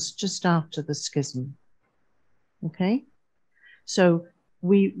 because it was just after the schism. Okay? So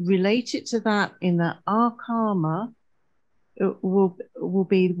we relate it to that in that our karma will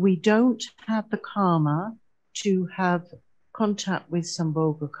be, we don't have the karma to have contact with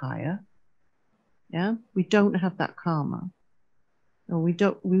Sambhogakaya. Yeah? We don't have that karma. Or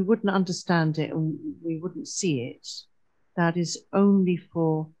we wouldn't understand it and we wouldn't see it. That is only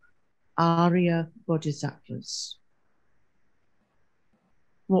for Arya bodhisattvas.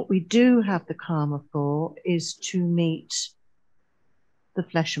 What we do have the karma for is to meet the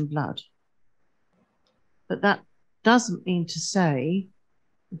flesh and blood. But that doesn't mean to say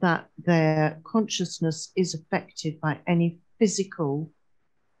that their consciousness is affected by any physical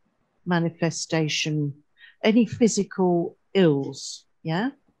manifestation, any physical ills.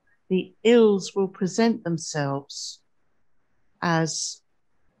 Yeah? The ills will present themselves as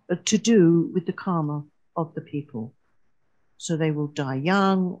to do with the karma of the people. So they will die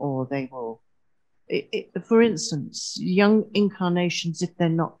young, or they will, for instance, young incarnations, if they're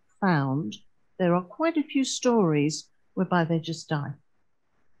not found, there are quite a few stories whereby they just die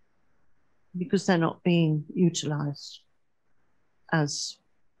because they're not being utilized as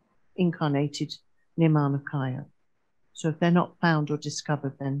incarnated Nirmanakaya. So if they're not found or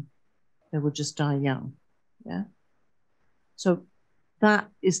discovered, then they will just die young. Yeah. So that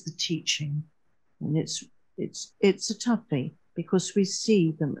is the teaching, and it's a toughie because we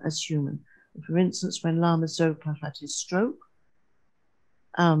see them as human. For instance, when Lama Zopa had his stroke,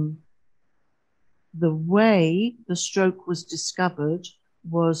 the way the stroke was discovered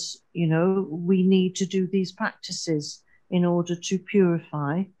was, we need to do these practices in order to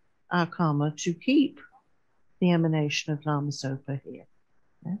purify our karma to keep the emanation of Lama Zopa here.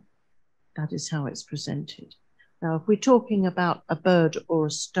 Yeah? That is how it's presented. Now, if we're talking about a bird or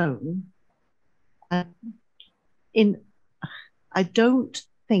a stone, I don't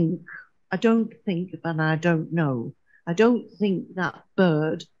think, and I don't know, I don't think that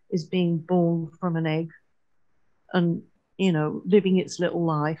bird is being born from an egg and, living its little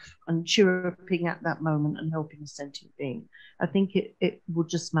life and chirruping at that moment and helping a sentient being. I think it will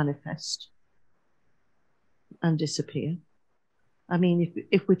just manifest and disappear. I mean,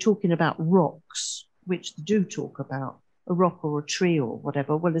 if we're talking about rocks, which they do talk about, a rock or a tree or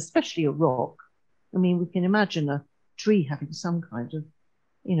whatever, well, especially a rock, I mean, we can imagine a tree having some kind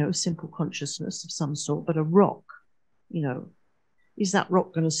of, simple consciousness of some sort, but a rock, is that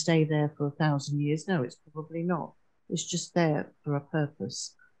rock going to stay there for 1,000 years? No, it's probably not. It's just there for a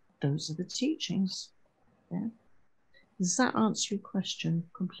purpose. Those are the teachings. Yeah. Does that answer your question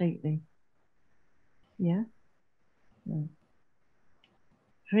completely? Yeah? Yeah.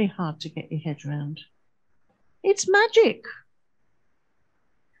 Very hard to get your head around. It's magic.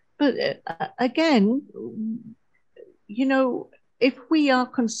 But again, you know, if we are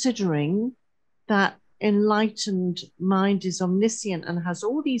considering that enlightened mind is omniscient and has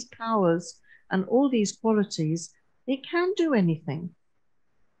all these powers and all these qualities, it can do anything.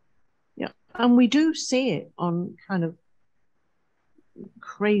 Yeah. And we do see it on kind of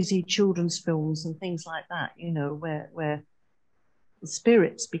crazy children's films and things like that, you know, where the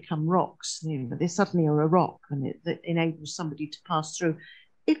spirits become rocks. You know, they suddenly are a rock and it enables somebody to pass through.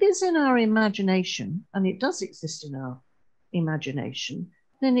 If it's in our imagination, and it does exist in our imagination,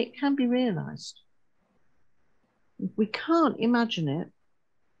 then it can be realized. If we can't imagine it,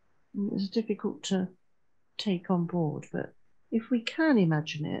 it's difficult to take on board. But if we can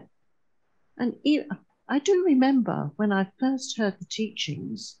imagine it, and I do remember when I first heard the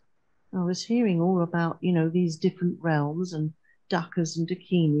teachings, I was hearing all about, you know, these different realms and dukkars and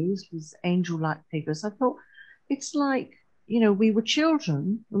dakinis, these angel-like figures. I thought, it's like, you know, we were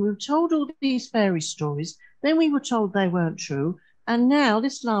children and we were told all these fairy stories. Then we were told they weren't true. And now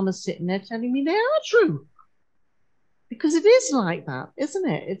this Lama's sitting there telling me they are true. Because it is like that, isn't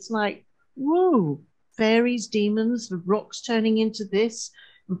it? It's like, whoa, fairies, demons, the rocks turning into this,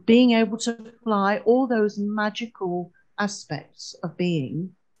 being able to fly, all those magical aspects of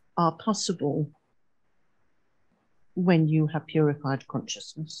being are possible when you have purified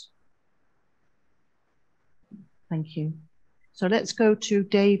consciousness. Thank you. So let's go to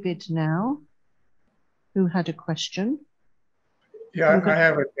David now, who had a question. Yeah, I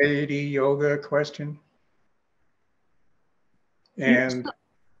have a deity yoga question. And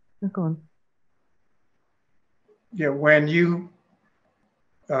go on. Yeah, when you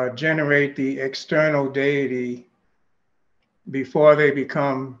generate the external deity before they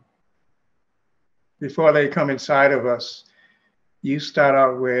come inside of us, you start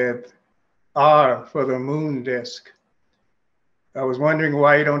out with R for the moon disk. I was wondering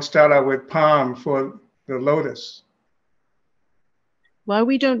why you don't start out with palm for the lotus. Why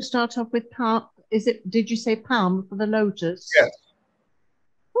we don't start off with palm? Did you say palm for the lotus? Yes.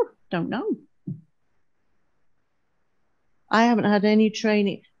 Don't know. I haven't had any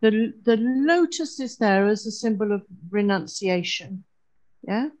training. The lotus is there as a symbol of renunciation.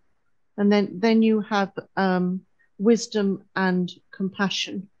 Yeah. And then you have wisdom and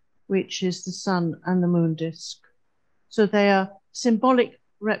compassion, which is the sun and the moon disk. So they are symbolic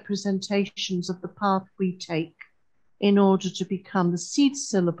representations of the path we take in order to become the seed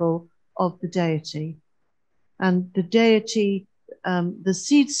syllable of the deity. And the deity, the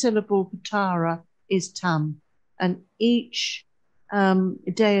seed syllable for Tara is Tam. And each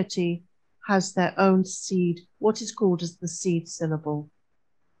deity has their own seed, what is called as the seed syllable.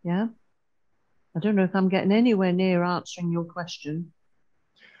 Yeah? I don't know if I'm getting anywhere near answering your question.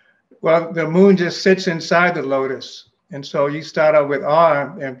 Well, the moon just sits inside the lotus. And so you start out with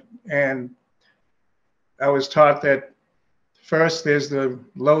R, and I was taught that first there's the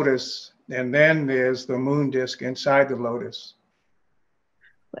lotus, and then there's the moon disk inside the lotus.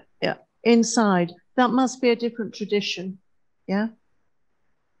 Yeah, inside. That must be a different tradition. Yeah?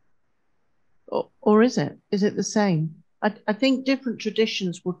 Or is it? Is it the same? I think different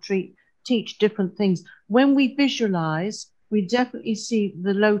traditions will teach different things. When we visualize, we definitely see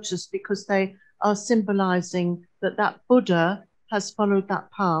the lotus because they are symbolizing that Buddha has followed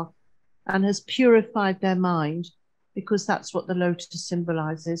that path and has purified their mind, because that's what the lotus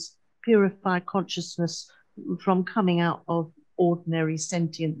symbolizes, purified consciousness from coming out of ordinary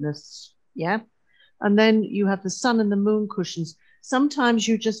sentientness. Yeah. And then you have the sun and the moon cushions. Sometimes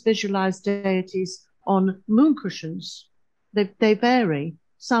you just visualize deities on moon cushions. They vary.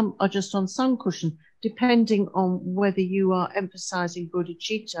 Some are just on sun cushion, depending on whether you are emphasizing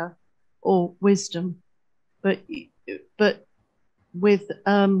bodhicitta or wisdom. But with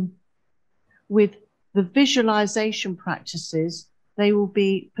the visualization practices, they will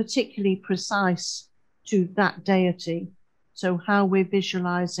be particularly precise to that deity. So how we're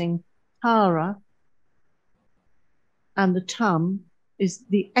visualizing Tara and the Tum is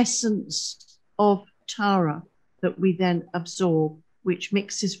the essence of Tara that we then absorb, which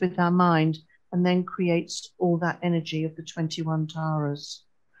mixes with our mind and then creates all that energy of the 21 Taras.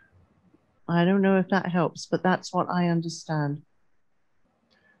 I don't know if that helps, but that's what I understand.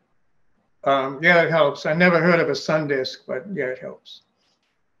 Yeah, it helps. I never heard of a sun disk, but yeah, it helps.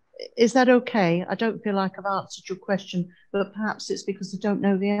 Is that okay? I don't feel like I've answered your question, but perhaps it's because I don't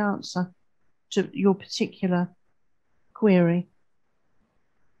know the answer to your particular query?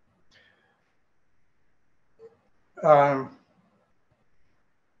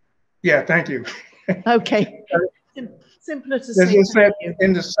 Yeah, thank you. Okay. Simpler to As say I said, thank you.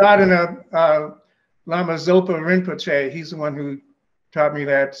 in the sadhana, Lama Zopa Rinpoche, he's the one who taught me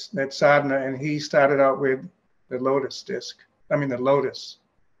that sadhana, and he started out with the lotus disc. I mean, the lotus.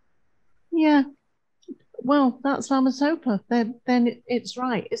 Yeah. Well, that's Lama Zopa. Then it's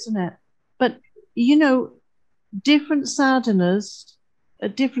right, isn't it? But, you know, different sadhanas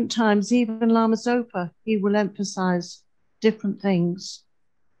at different times, even Lama Zopa, he will emphasize different things.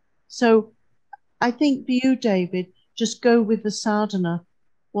 So I think for you, David, just go with the sadhana,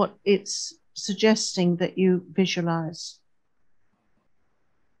 what it's suggesting that you visualize.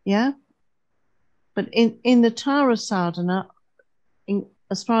 Yeah? But in the Tara sadhana,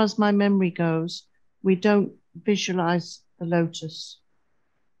 as far as my memory goes, we don't visualize the lotus.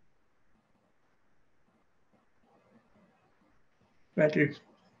 Thank you.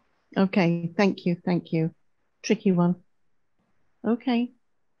 Okay, thank you, thank you. Tricky one. Okay.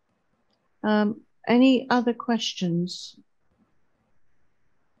 Any other questions?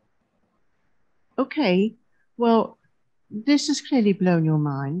 Okay, well, this has clearly blown your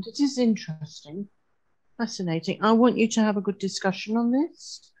mind. It is interesting, fascinating. I want you to have a good discussion on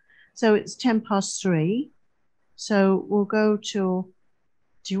this. So it's 3:10. So we'll go till,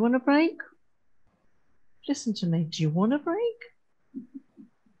 do you want a break? Listen to me, do you want a break?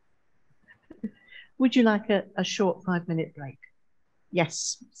 Would you like a short 5-minute break?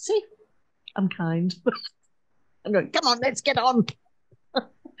 Yes, see, I'm kind. I'm going, come on, let's get on.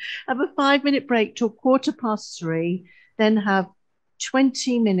 Have a 5-minute break till 3:15, then have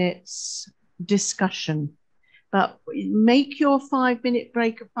 20 minutes discussion. But make your 5-minute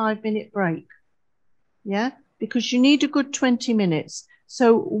break a 5-minute break. Yeah, because you need a good 20 minutes.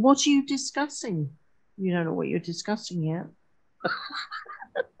 So what are you discussing? You don't know what you're discussing yet.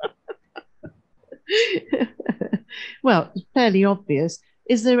 Well, it's fairly obvious.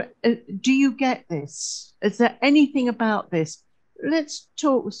 Is there, do you get this? Is there anything about this? Let's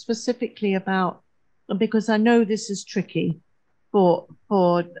talk specifically about, because I know this is tricky for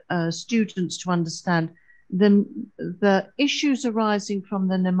students to understand, the issues arising from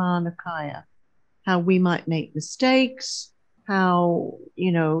the Nirmanakaya, how we might make mistakes, how,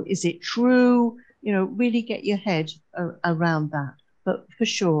 is it true? Really get your head around that. But for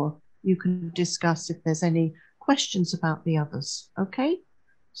sure, you can discuss if there's any questions about the others. Okay?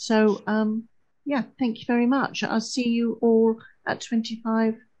 So, yeah, thank you very much. I'll see you all at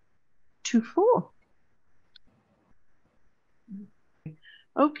 4:25.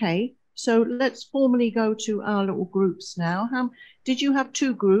 Okay, so let's formally go to our little groups now. Did you have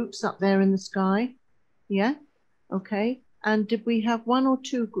 2 groups up there in the sky? Yeah? Okay. And did we have 1 or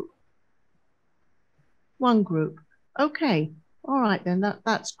 2 groups? 1 group. Okay. All right then,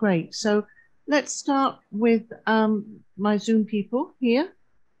 that's great. So let's start with my Zoom people here.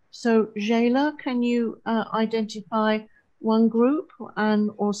 So Jayla, can you identify 1 group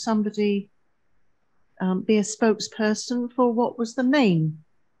or somebody be a spokesperson for what was the main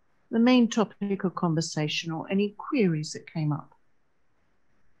topic of conversation or any queries that came up?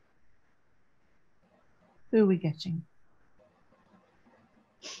 Who are we getting?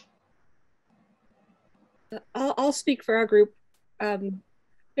 I'll speak for our group.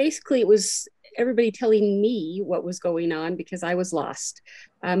 Basically, it was everybody telling me what was going on because I was lost.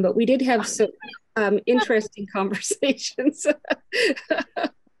 But we did have some interesting conversations.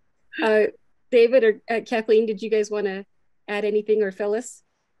 David or Kathleen, did you guys want to add anything, or Phyllis?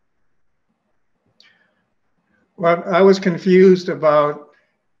 Well, I was confused about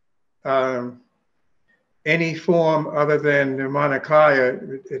any form other than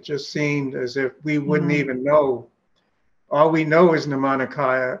Nirmanakaya. It just seemed as if we wouldn't even know. All we know is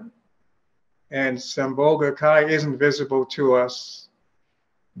Nirmanakaya, and Sambhogakaya isn't visible to us.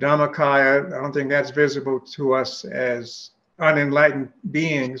 Dhammakaya, I don't think that's visible to us as unenlightened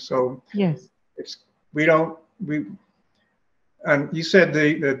beings. So yes, and you said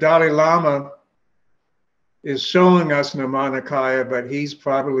the Dalai Lama is showing us Nirmanakaya, but he's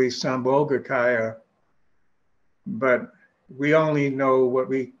probably Sambhogakaya. But we only know what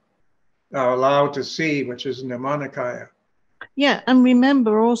we are allowed to see, which is Nirmanakaya. Yeah, and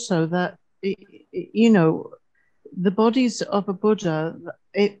remember also that, the bodies of a Buddha,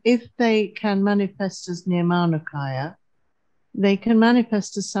 if they can manifest as Nirmanakaya, they can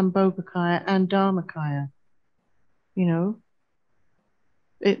manifest as Sambhogakaya and Dharmakaya.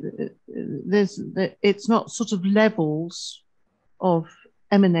 It's not sort of levels of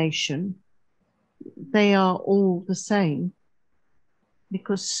emanation. They are all the same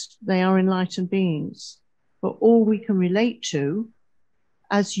because they are enlightened beings. But all we can relate to,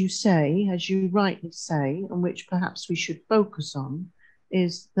 as you say, as you rightly say, and which perhaps we should focus on,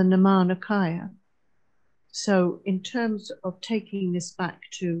 is the Nirmanakaya. So in terms of taking this back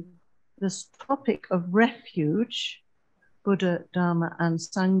to this topic of refuge, Buddha, Dharma, and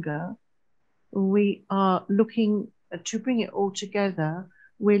Sangha, we are looking to bring it all together.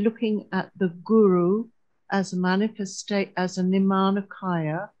 We're looking at the Guru as a manifestation, as a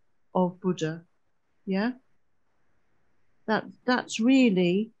Nirmanakaya of Buddha. Yeah? That's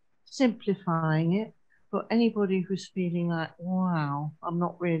really simplifying it for anybody who's feeling like, wow, I'm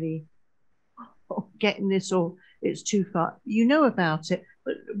not really getting this, or it's too far. You know about it,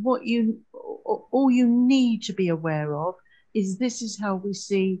 but all you need to be aware of is this is how we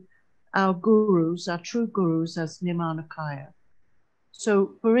see our gurus, our true gurus, as Nirmanakaya.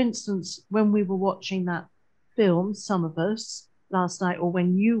 So, for instance, when we were watching that film, some of us, last night, or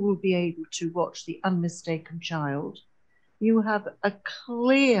when you will be able to watch The Unmistaken Child, you have a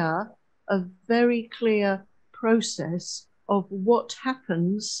very clear process of what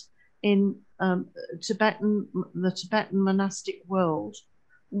happens in the Tibetan monastic world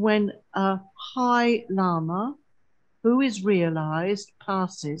when a high Lama who is realized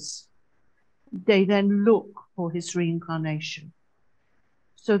passes. They then look for his reincarnation.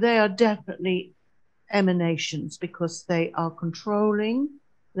 So they are definitely emanations because they are controlling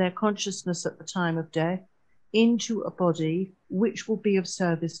their consciousness at the time of death into a body which will be of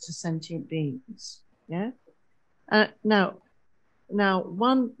service to sentient beings. Yeah. Now,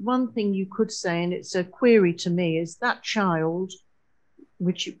 one thing you could say, and it's a query to me, is that child,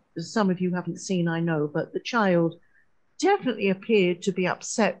 which some of you haven't seen, I know, but the child definitely appeared to be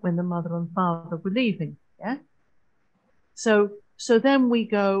upset when the mother and father were leaving. Yeah. So then we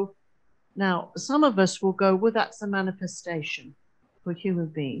go. Now, some of us will go, well, that's a manifestation for human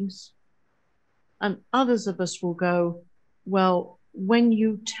beings. And others of us will go, well, when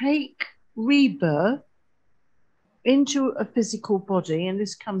you take rebirth into a physical body, and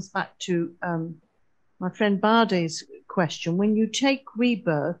this comes back to my friend Bade's question, when you take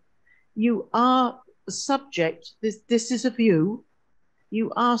rebirth, you are subject, this is a view,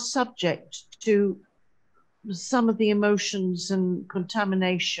 you are subject to some of the emotions and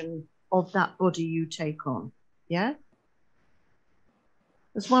contamination of that body you take on. Yeah?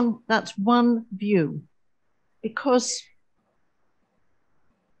 That's one view. Because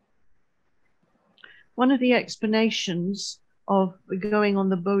one of the explanations of going on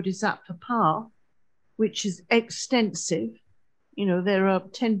the bodhisattva path, which is extensive, you know, there are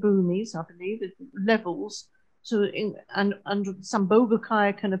 10 bhumis, I believe, levels. So, and some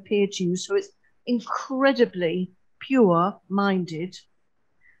bodhikaya can appear to you. So it's incredibly pure-minded.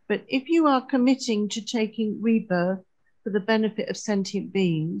 But if you are committing to taking rebirth for the benefit of sentient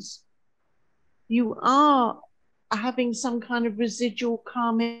beings, you are having some kind of residual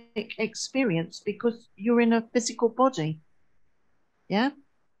karmic experience because you're in a physical body. Yeah?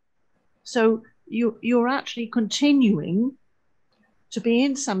 So you're actually continuing to be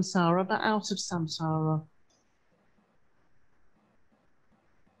in samsara, but out of samsara.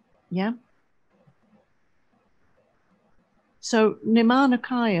 Yeah? So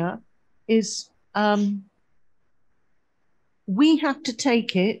Nirmanakaya is, we have to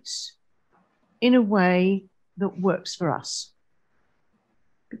take it in a way that works for us,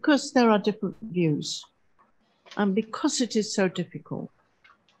 because there are different views and because it is so difficult.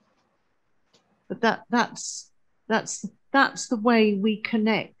 But that's the way we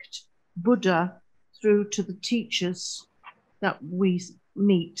connect Buddha through to the teachers that we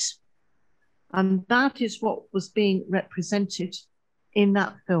meet. And that is what was being represented in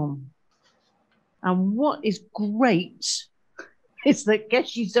that film. And what is great is that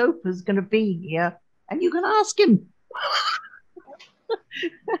Geshe Zopa is going to be here, and you can ask him.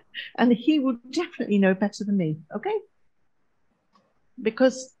 And he will definitely know better than me, okay?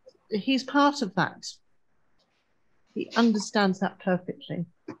 Because he's part of that. He understands that perfectly.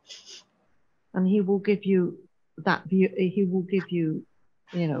 And he will give you that view. He will give you,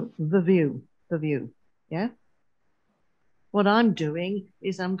 you know, the view. Yeah. What I'm doing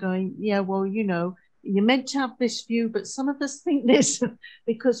is I'm going, yeah, well, you know, you're meant to have this view, but some of us think this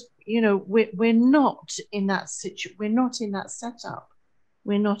because, you know, we're not in that we're not in that setup.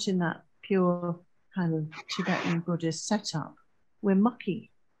 We're not in that pure kind of Tibetan Buddhist setup. We're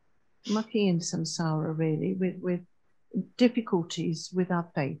mucky in samsara, really, with difficulties with our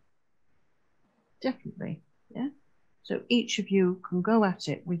faith. Definitely, yeah. So each of you can go at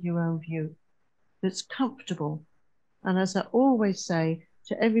it with your own view that's comfortable. And as I always say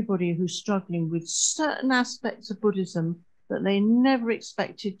to everybody who's struggling with certain aspects of Buddhism that they never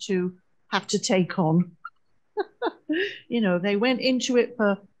expected to have to take on, You know, they went into it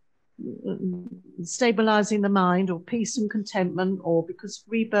for stabilizing the mind or peace and contentment or because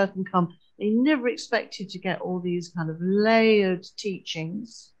rebirth can come. They never expected to get all these kind of layered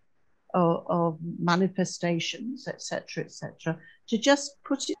teachings of manifestations, etc., etc., to just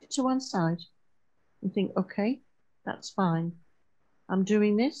put it to one side and think, okay, that's fine. I'm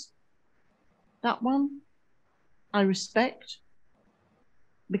doing this. That one I respect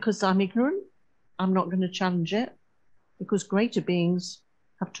because I'm ignorant. I'm not going to challenge it because greater beings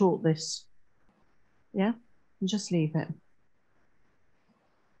have taught this. Yeah, and just leave it.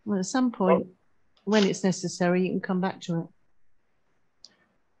 Well, at some point, when it's necessary, you can come back to it.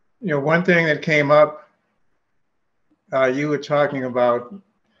 You know, one thing that came up, you were talking about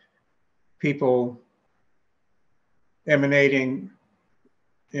people emanating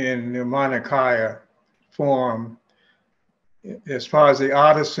in Nirmanakaya form as far as the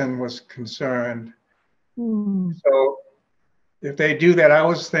artisan was concerned. So if they do that, I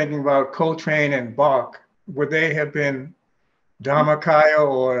was thinking about Coltrane and Bach. Would they have been Dharmakaya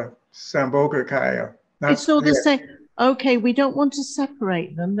or Sambhogakaya? It's all the same. Okay, we don't want to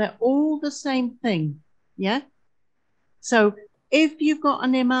separate them. They're all the same thing. Yeah? So if you've got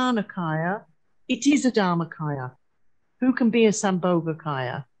an Nirmanakaya, it is a Dharmakaya. Who can be a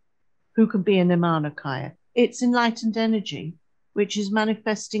Sambhogakaya? Who can be a Nirmanakaya? It's enlightened energy, which is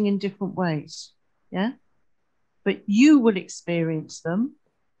manifesting in different ways. Yeah? But you will experience them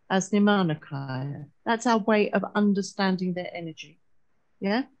as Nirmanakaya. That's our way of understanding their energy.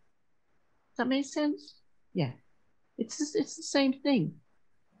 Yeah? Does that make sense? Yeah. It's the same thing.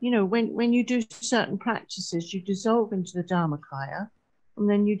 You know, when you do certain practices, you dissolve into the Dharmakaya, and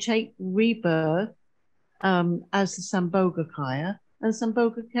then you take rebirth as the Sambhogakaya, and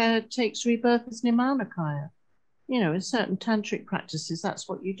Sambhogakaya takes rebirth as Nirmanakaya. You know, in certain tantric practices, that's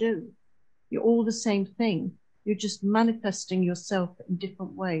what you do. You're all the same thing. You're just manifesting yourself in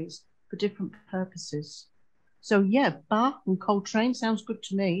different ways for different purposes. So yeah, Bach and Coltrane sounds good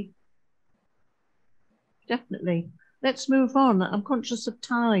to me. Definitely. Let's move on. I'm conscious of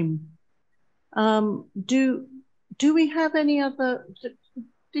time. Do we have any other?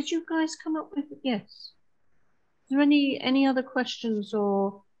 Did you guys come up with it? Yes. Is there any other questions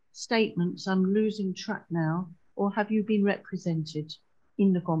or statements? I'm losing track now. Or have you been represented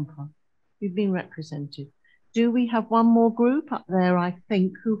in the Gompa? You've been represented. Do we have one more group up there, I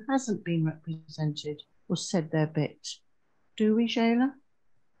think, who hasn't been represented or said their bit? Do we, Shayla?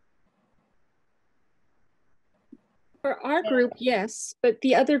 For our group, yes, but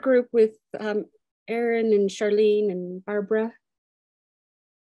the other group with Erin and Charlene and Barbara.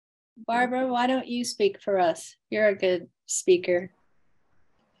 Barbara, why don't you speak for us? You're a good speaker.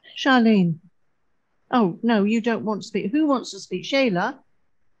 Charlene. Oh, no, you don't want to speak. Who wants to speak? Shayla?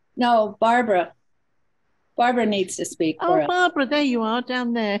 No, Barbara. Barbara needs to speak for us. Barbara, there you are,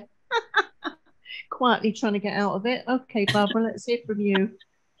 down there. Quietly trying to get out of it. Okay, Barbara, let's hear from you.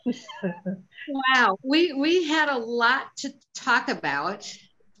 Wow, we had a lot to talk about.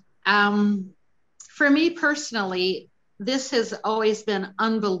 For me personally, this has always been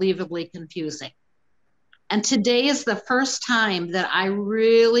unbelievably confusing. And today is the first time that I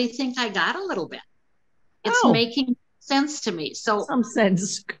really think I got a little bit. It's making sense to me. So some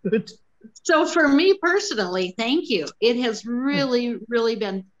sense, good. So for me personally, thank you. It has really, really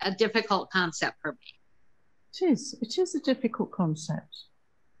been a difficult concept for me. It is a difficult concept.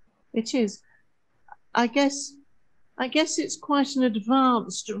 It is. I guess it's quite an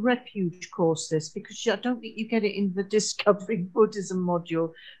advanced refuge course, this, because I don't think you get it in the Discovering Buddhism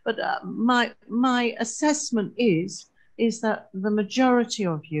module. But my assessment is that the majority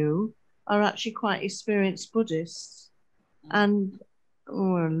of you are actually quite experienced Buddhists, and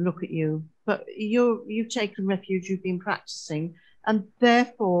look at you. But you've taken refuge. You've been practicing, and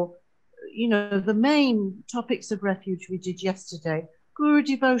therefore, you know, the main topics of refuge we did yesterday. Guru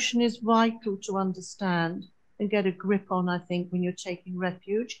devotion is vital to understand and get a grip on, I think, when you're taking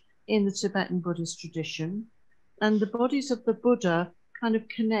refuge in the Tibetan Buddhist tradition. And the bodies of the Buddha kind of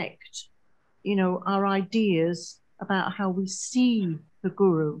connect, you know, our ideas about how we see the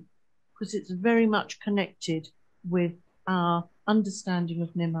Guru, because it's very much connected with our understanding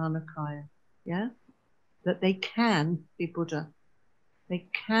of Nirmanakaya, yeah? That they can be Buddha. They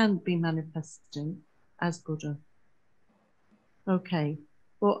can be manifesting as Buddha. Okay,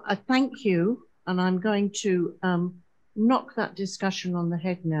 well, I thank you, and I'm going to knock that discussion on the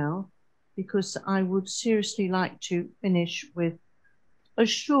head now, because I would seriously like to finish with a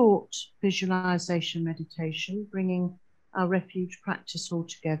short visualization meditation, bringing our refuge practice all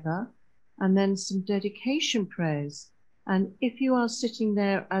together, and then some dedication prayers. And if you are sitting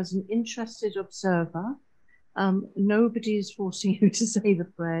there as an interested observer, Nobody is forcing you to say the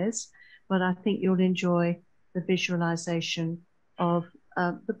prayers, but I think you'll enjoy the visualization of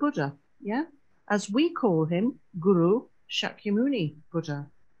the Buddha, yeah? As we call him, Guru Shakyamuni Buddha,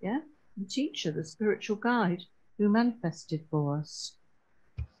 yeah? The teacher, the spiritual guide who manifested for us.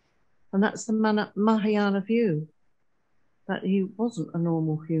 And that's the Mahayana view, that he wasn't a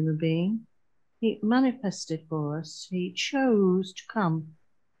normal human being. He manifested for us. He chose to come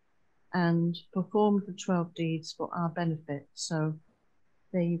and performed the 12 deeds for our benefit. So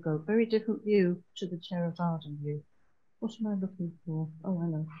there you go. Very different view to the Theravada view. What am I looking for? Oh, I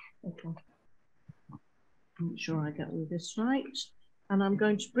know. Okay. Make sure I get all this right. And I'm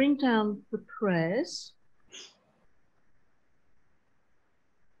going to bring down the prayers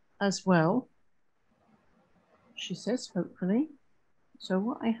as well. She says, hopefully. So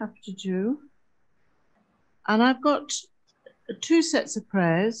what I have to do, and I've got 2 sets of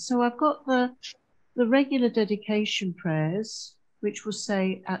prayers. So I've got the regular dedication prayers, which will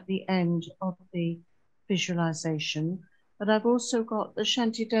say at the end of the visualization. But I've also got the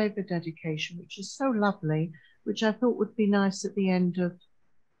Shantideva dedication, which is so lovely, which I thought would be nice at the end of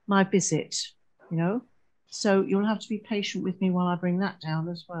my visit, you know. So you'll have to be patient with me while I bring that down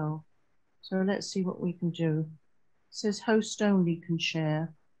as well. So let's see what we can do. It says host only can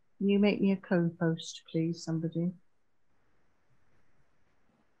share. Can you make me a co-host, please, somebody?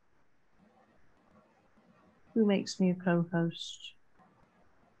 Who makes me a co-host?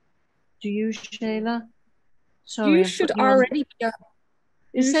 Do you, Shayla? Sorry, You should already be a,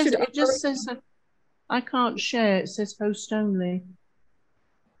 it just says I can't share. It says host only.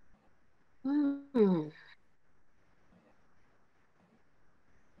 Hmm.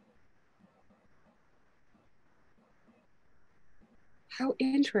 How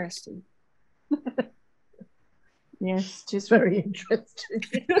interesting. Yes, it is very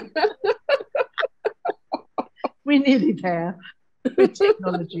interesting. We're nearly there with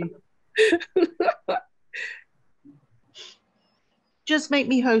technology. Just make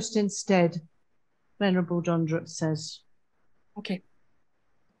me host instead, Venerable Dondrup says. Okay.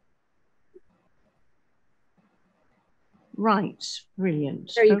 Right,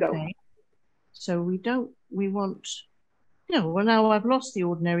 brilliant. There you go. So we want, well, now I've lost the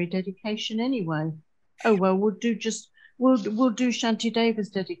ordinary dedication anyway. Oh, well, we'll do Shantideva's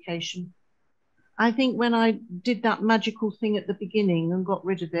dedication. I think when I did that magical thing at the beginning and got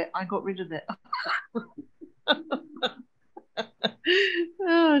rid of it, I got rid of it.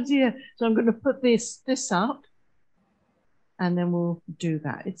 Oh dear. So I'm going to put this up and then we'll do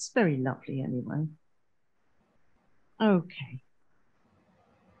that. It's very lovely anyway. Okay.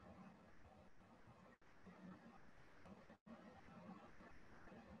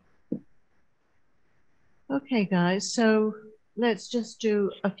 Okay, guys, so let's just do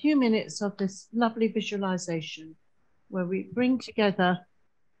a few minutes of this lovely visualization where we bring together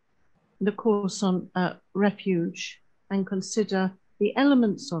the course on Refuge and consider the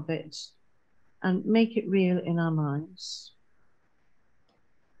elements of it and make it real in our minds.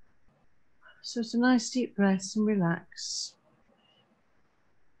 So it's a nice deep breath and relax.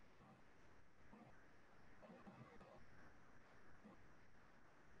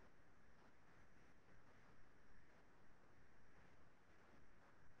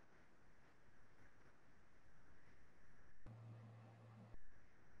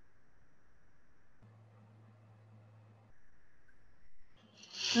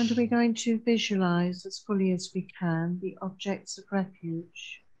 And we're going to visualize as fully as we can the objects of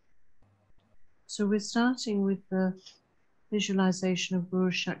refuge. So we're starting with the visualization of Guru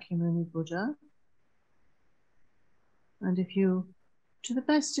Shakyamuni Buddha. And if you, to the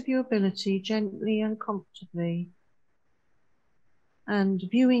best of your ability, gently and comfortably, and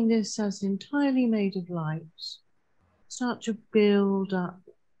viewing this as entirely made of light, start to build up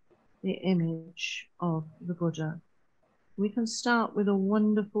the image of the Buddha. We can start with a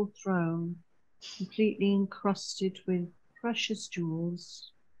wonderful throne, completely encrusted with precious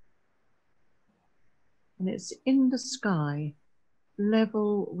jewels. And it's in the sky,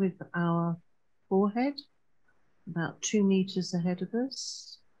 level with our forehead, about 2 meters ahead of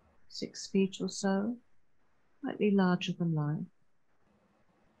us, 6 feet or so, slightly larger than life.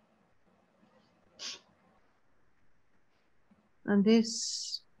 And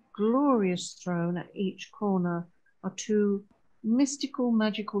this glorious throne, at each corner are 2 mystical,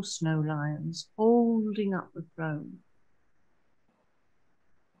 magical snow lions holding up the throne.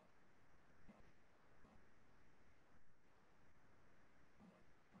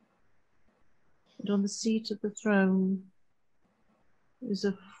 And on the seat of the throne is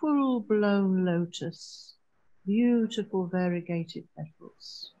a full-blown lotus, beautiful variegated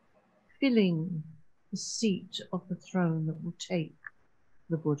petals, filling the seat of the throne that will take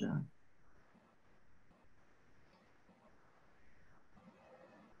the Buddha.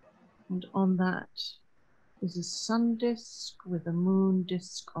 And on that is a sun disk with a moon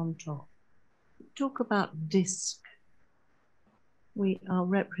disk on top. We talk about disk. We are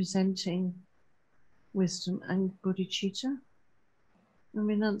representing wisdom and bodhicitta and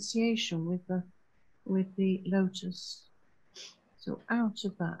renunciation with the lotus. So out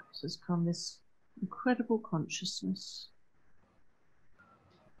of that has come this incredible consciousness,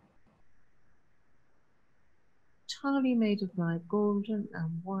 entirely made of light, golden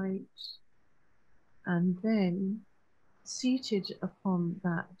and white, and then seated upon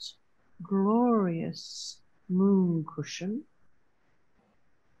that glorious moon cushion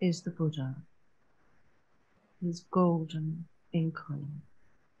is the Buddha. He's golden in color.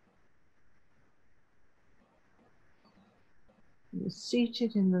 He is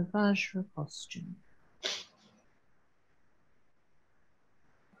seated in the Vajra posture.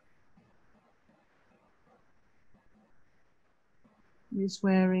 He is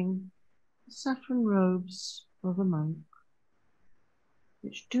wearing saffron robes of a monk,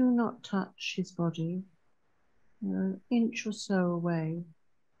 which do not touch his body, an inch or so away,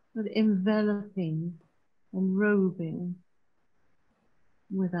 but enveloping and robing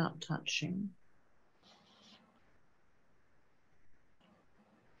without touching.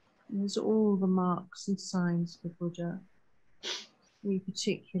 There's all the marks and signs of the Buddha. We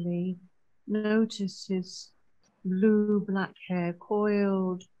particularly notice his blue-black hair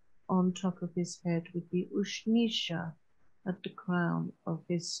coiled on top of his head with the ushnisha at the crown of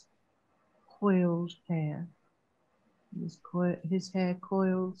his coiled hair. His hair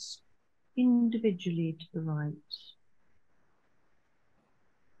coils individually to the right.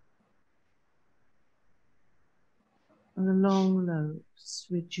 And the long lobes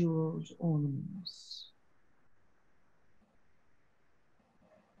with jeweled ornaments.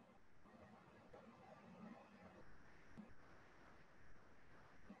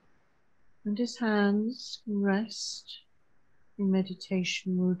 And his hands can rest in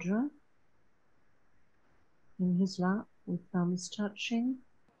meditation mudra in his lap with thumbs touching,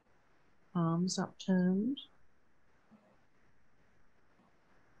 palms upturned.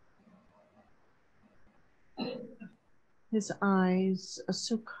 His eyes are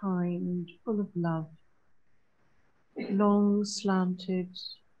so kind, full of love, long slanted,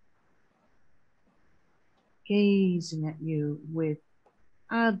 gazing at you with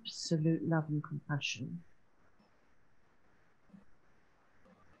absolute love and compassion.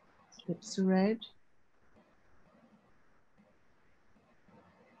 His lips are red.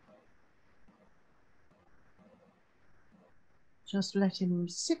 Just let him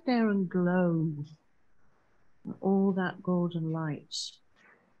sit there and glow. All that golden light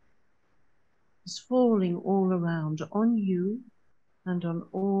is falling all around on you and on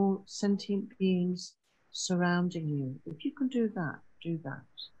all sentient beings surrounding you. If you can do that, do that.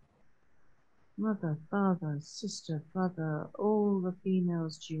 Mother, father, sister, brother, all the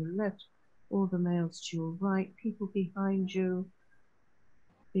females to your left, all the males to your right, people behind you,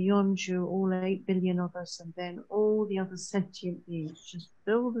 beyond you, all 8 billion of us, and then all the other sentient beings. Just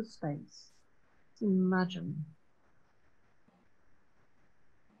fill the space. Imagine.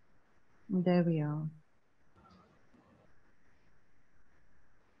 And there we are.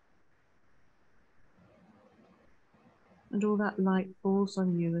 And all that light falls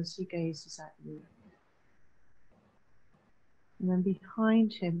on you as he gazes at you. And then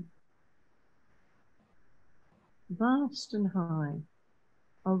behind him, vast and high,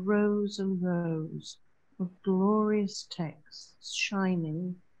 are rows and rows of glorious texts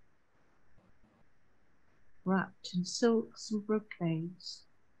shining, wrapped in silks and brocades,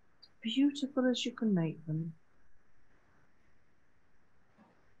 beautiful as you can make them.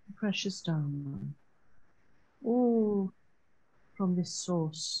 Precious Dharma, all from this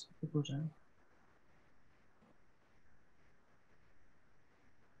source, the Buddha.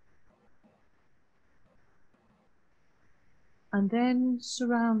 And then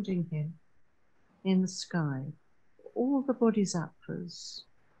surrounding him in the sky, all the bodhisattvas,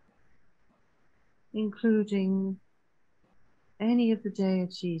 including any of the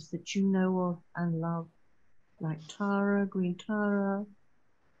deities that you know of and love, like Tara, Green Tara,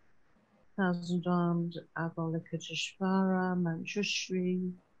 Thousand-Armed Avalokiteshvara,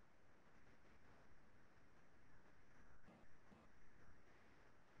 Manjushri,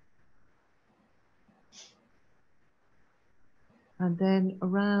 and then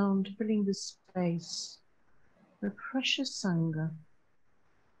around, filling the space, the precious Sangha,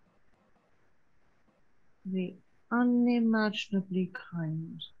 the unimaginably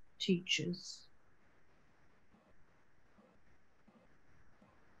kind teachers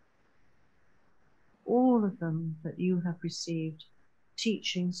all of them that you have received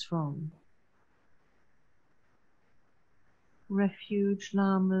teachings from. Refuge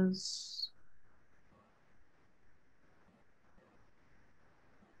Lamas,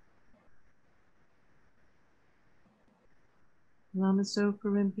 Lama Zopa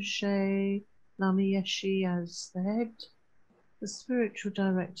Rinpoche, Lama Yeshe as the head, the spiritual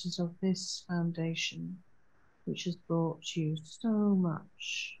directors of this foundation, which has brought you so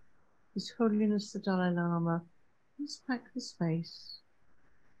much. His Holiness the Dalai Lama has packed the space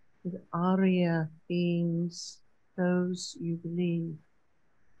with Arya beings, those you believe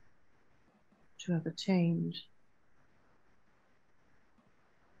to have attained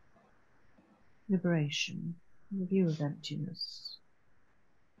liberation, the view of emptiness.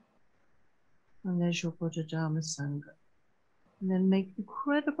 And there's your Buddha, Dharma, Sangha. And then make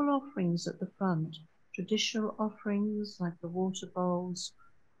incredible offerings at the front, traditional offerings like the water bowls,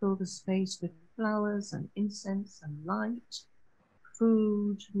 fill the space with flowers and incense and light,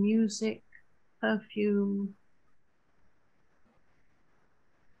 food, music, perfume.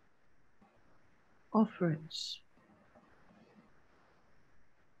 Offer it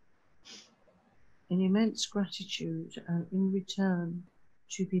in immense gratitude and in return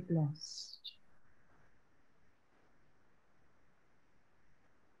to be blessed.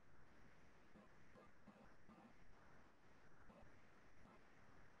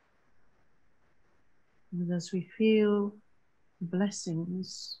 And as we feel the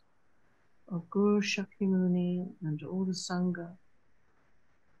blessings of Guru Shakyamuni and all the Sangha,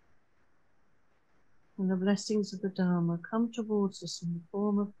 and the blessings of the Dharma come towards us in the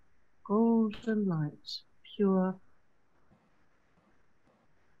form of golden light, pure,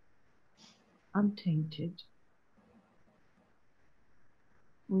 untainted,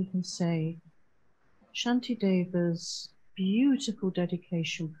 we can say Shantideva's beautiful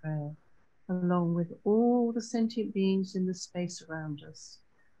dedication prayer, along with all the sentient beings in the space around us,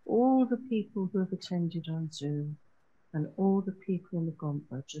 all the people who have attended on Zoom, and all the people in the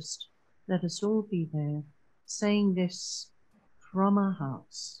Gompa. Just let us all be there, saying this from our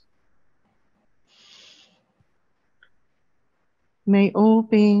hearts. May all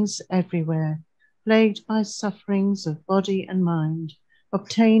beings everywhere, plagued by sufferings of body and mind,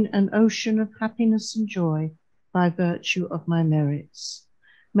 obtain an ocean of happiness and joy by virtue of my merits.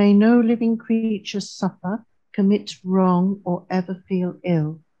 May no living creature suffer, commit wrong, or ever feel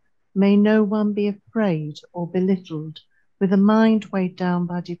ill. May no one be afraid or belittled, with a mind weighed down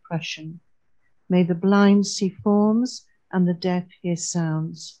by depression. May the blind see forms and the deaf hear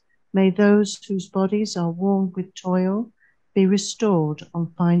sounds. May those whose bodies are worn with toil be restored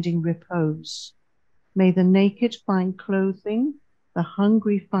on finding repose. May the naked find clothing, the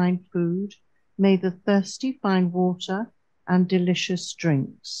hungry find food. May the thirsty find water and delicious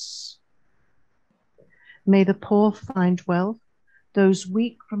drinks. May the poor find wealth, those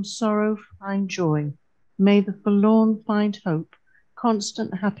weak from sorrow find joy. May the forlorn find hope,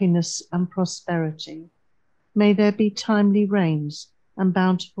 constant happiness and prosperity. May there be timely rains and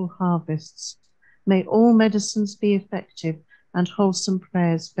bountiful harvests. May all medicines be effective and wholesome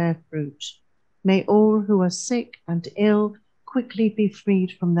prayers bear fruit. May all who are sick and ill quickly be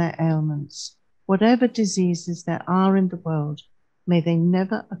freed from their ailments. Whatever diseases there are in the world, may they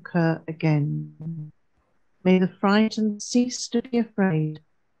never occur again. May the frightened cease to be afraid,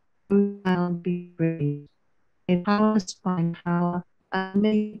 those bound be freed. May powers find power, and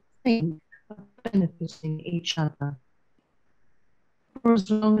may think of benefiting each other. For as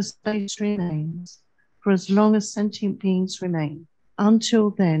long as space remains, for as long as sentient beings remain,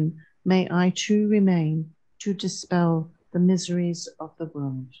 until then may I too remain to dispel the miseries of the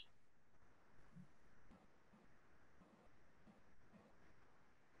world.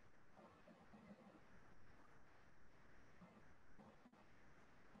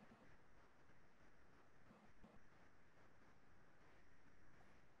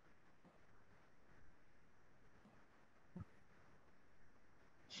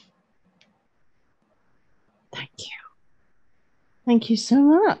 Thank you. Thank you so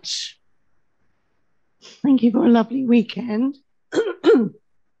much. Thank you for a lovely weekend.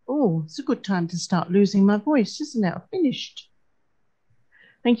 Oh, it's a good time to start losing my voice, isn't it? I've finished.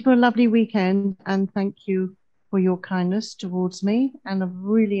 Thank you for a lovely weekend, and thank you for your kindness towards me. And I've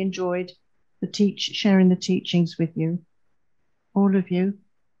really enjoyed sharing the teachings with you, all of you.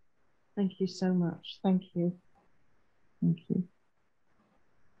 Thank you so much. Thank you. Thank you.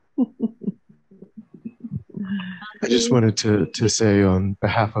 I just wanted to say on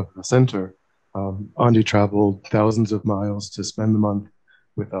behalf of the center, Andy traveled thousands of miles to spend the month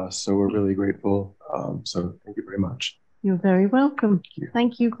with us, so we're really grateful. So thank you very much. You're very welcome.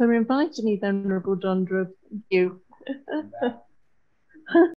 Thank you for inviting me, Venerable Dondra. Thank you.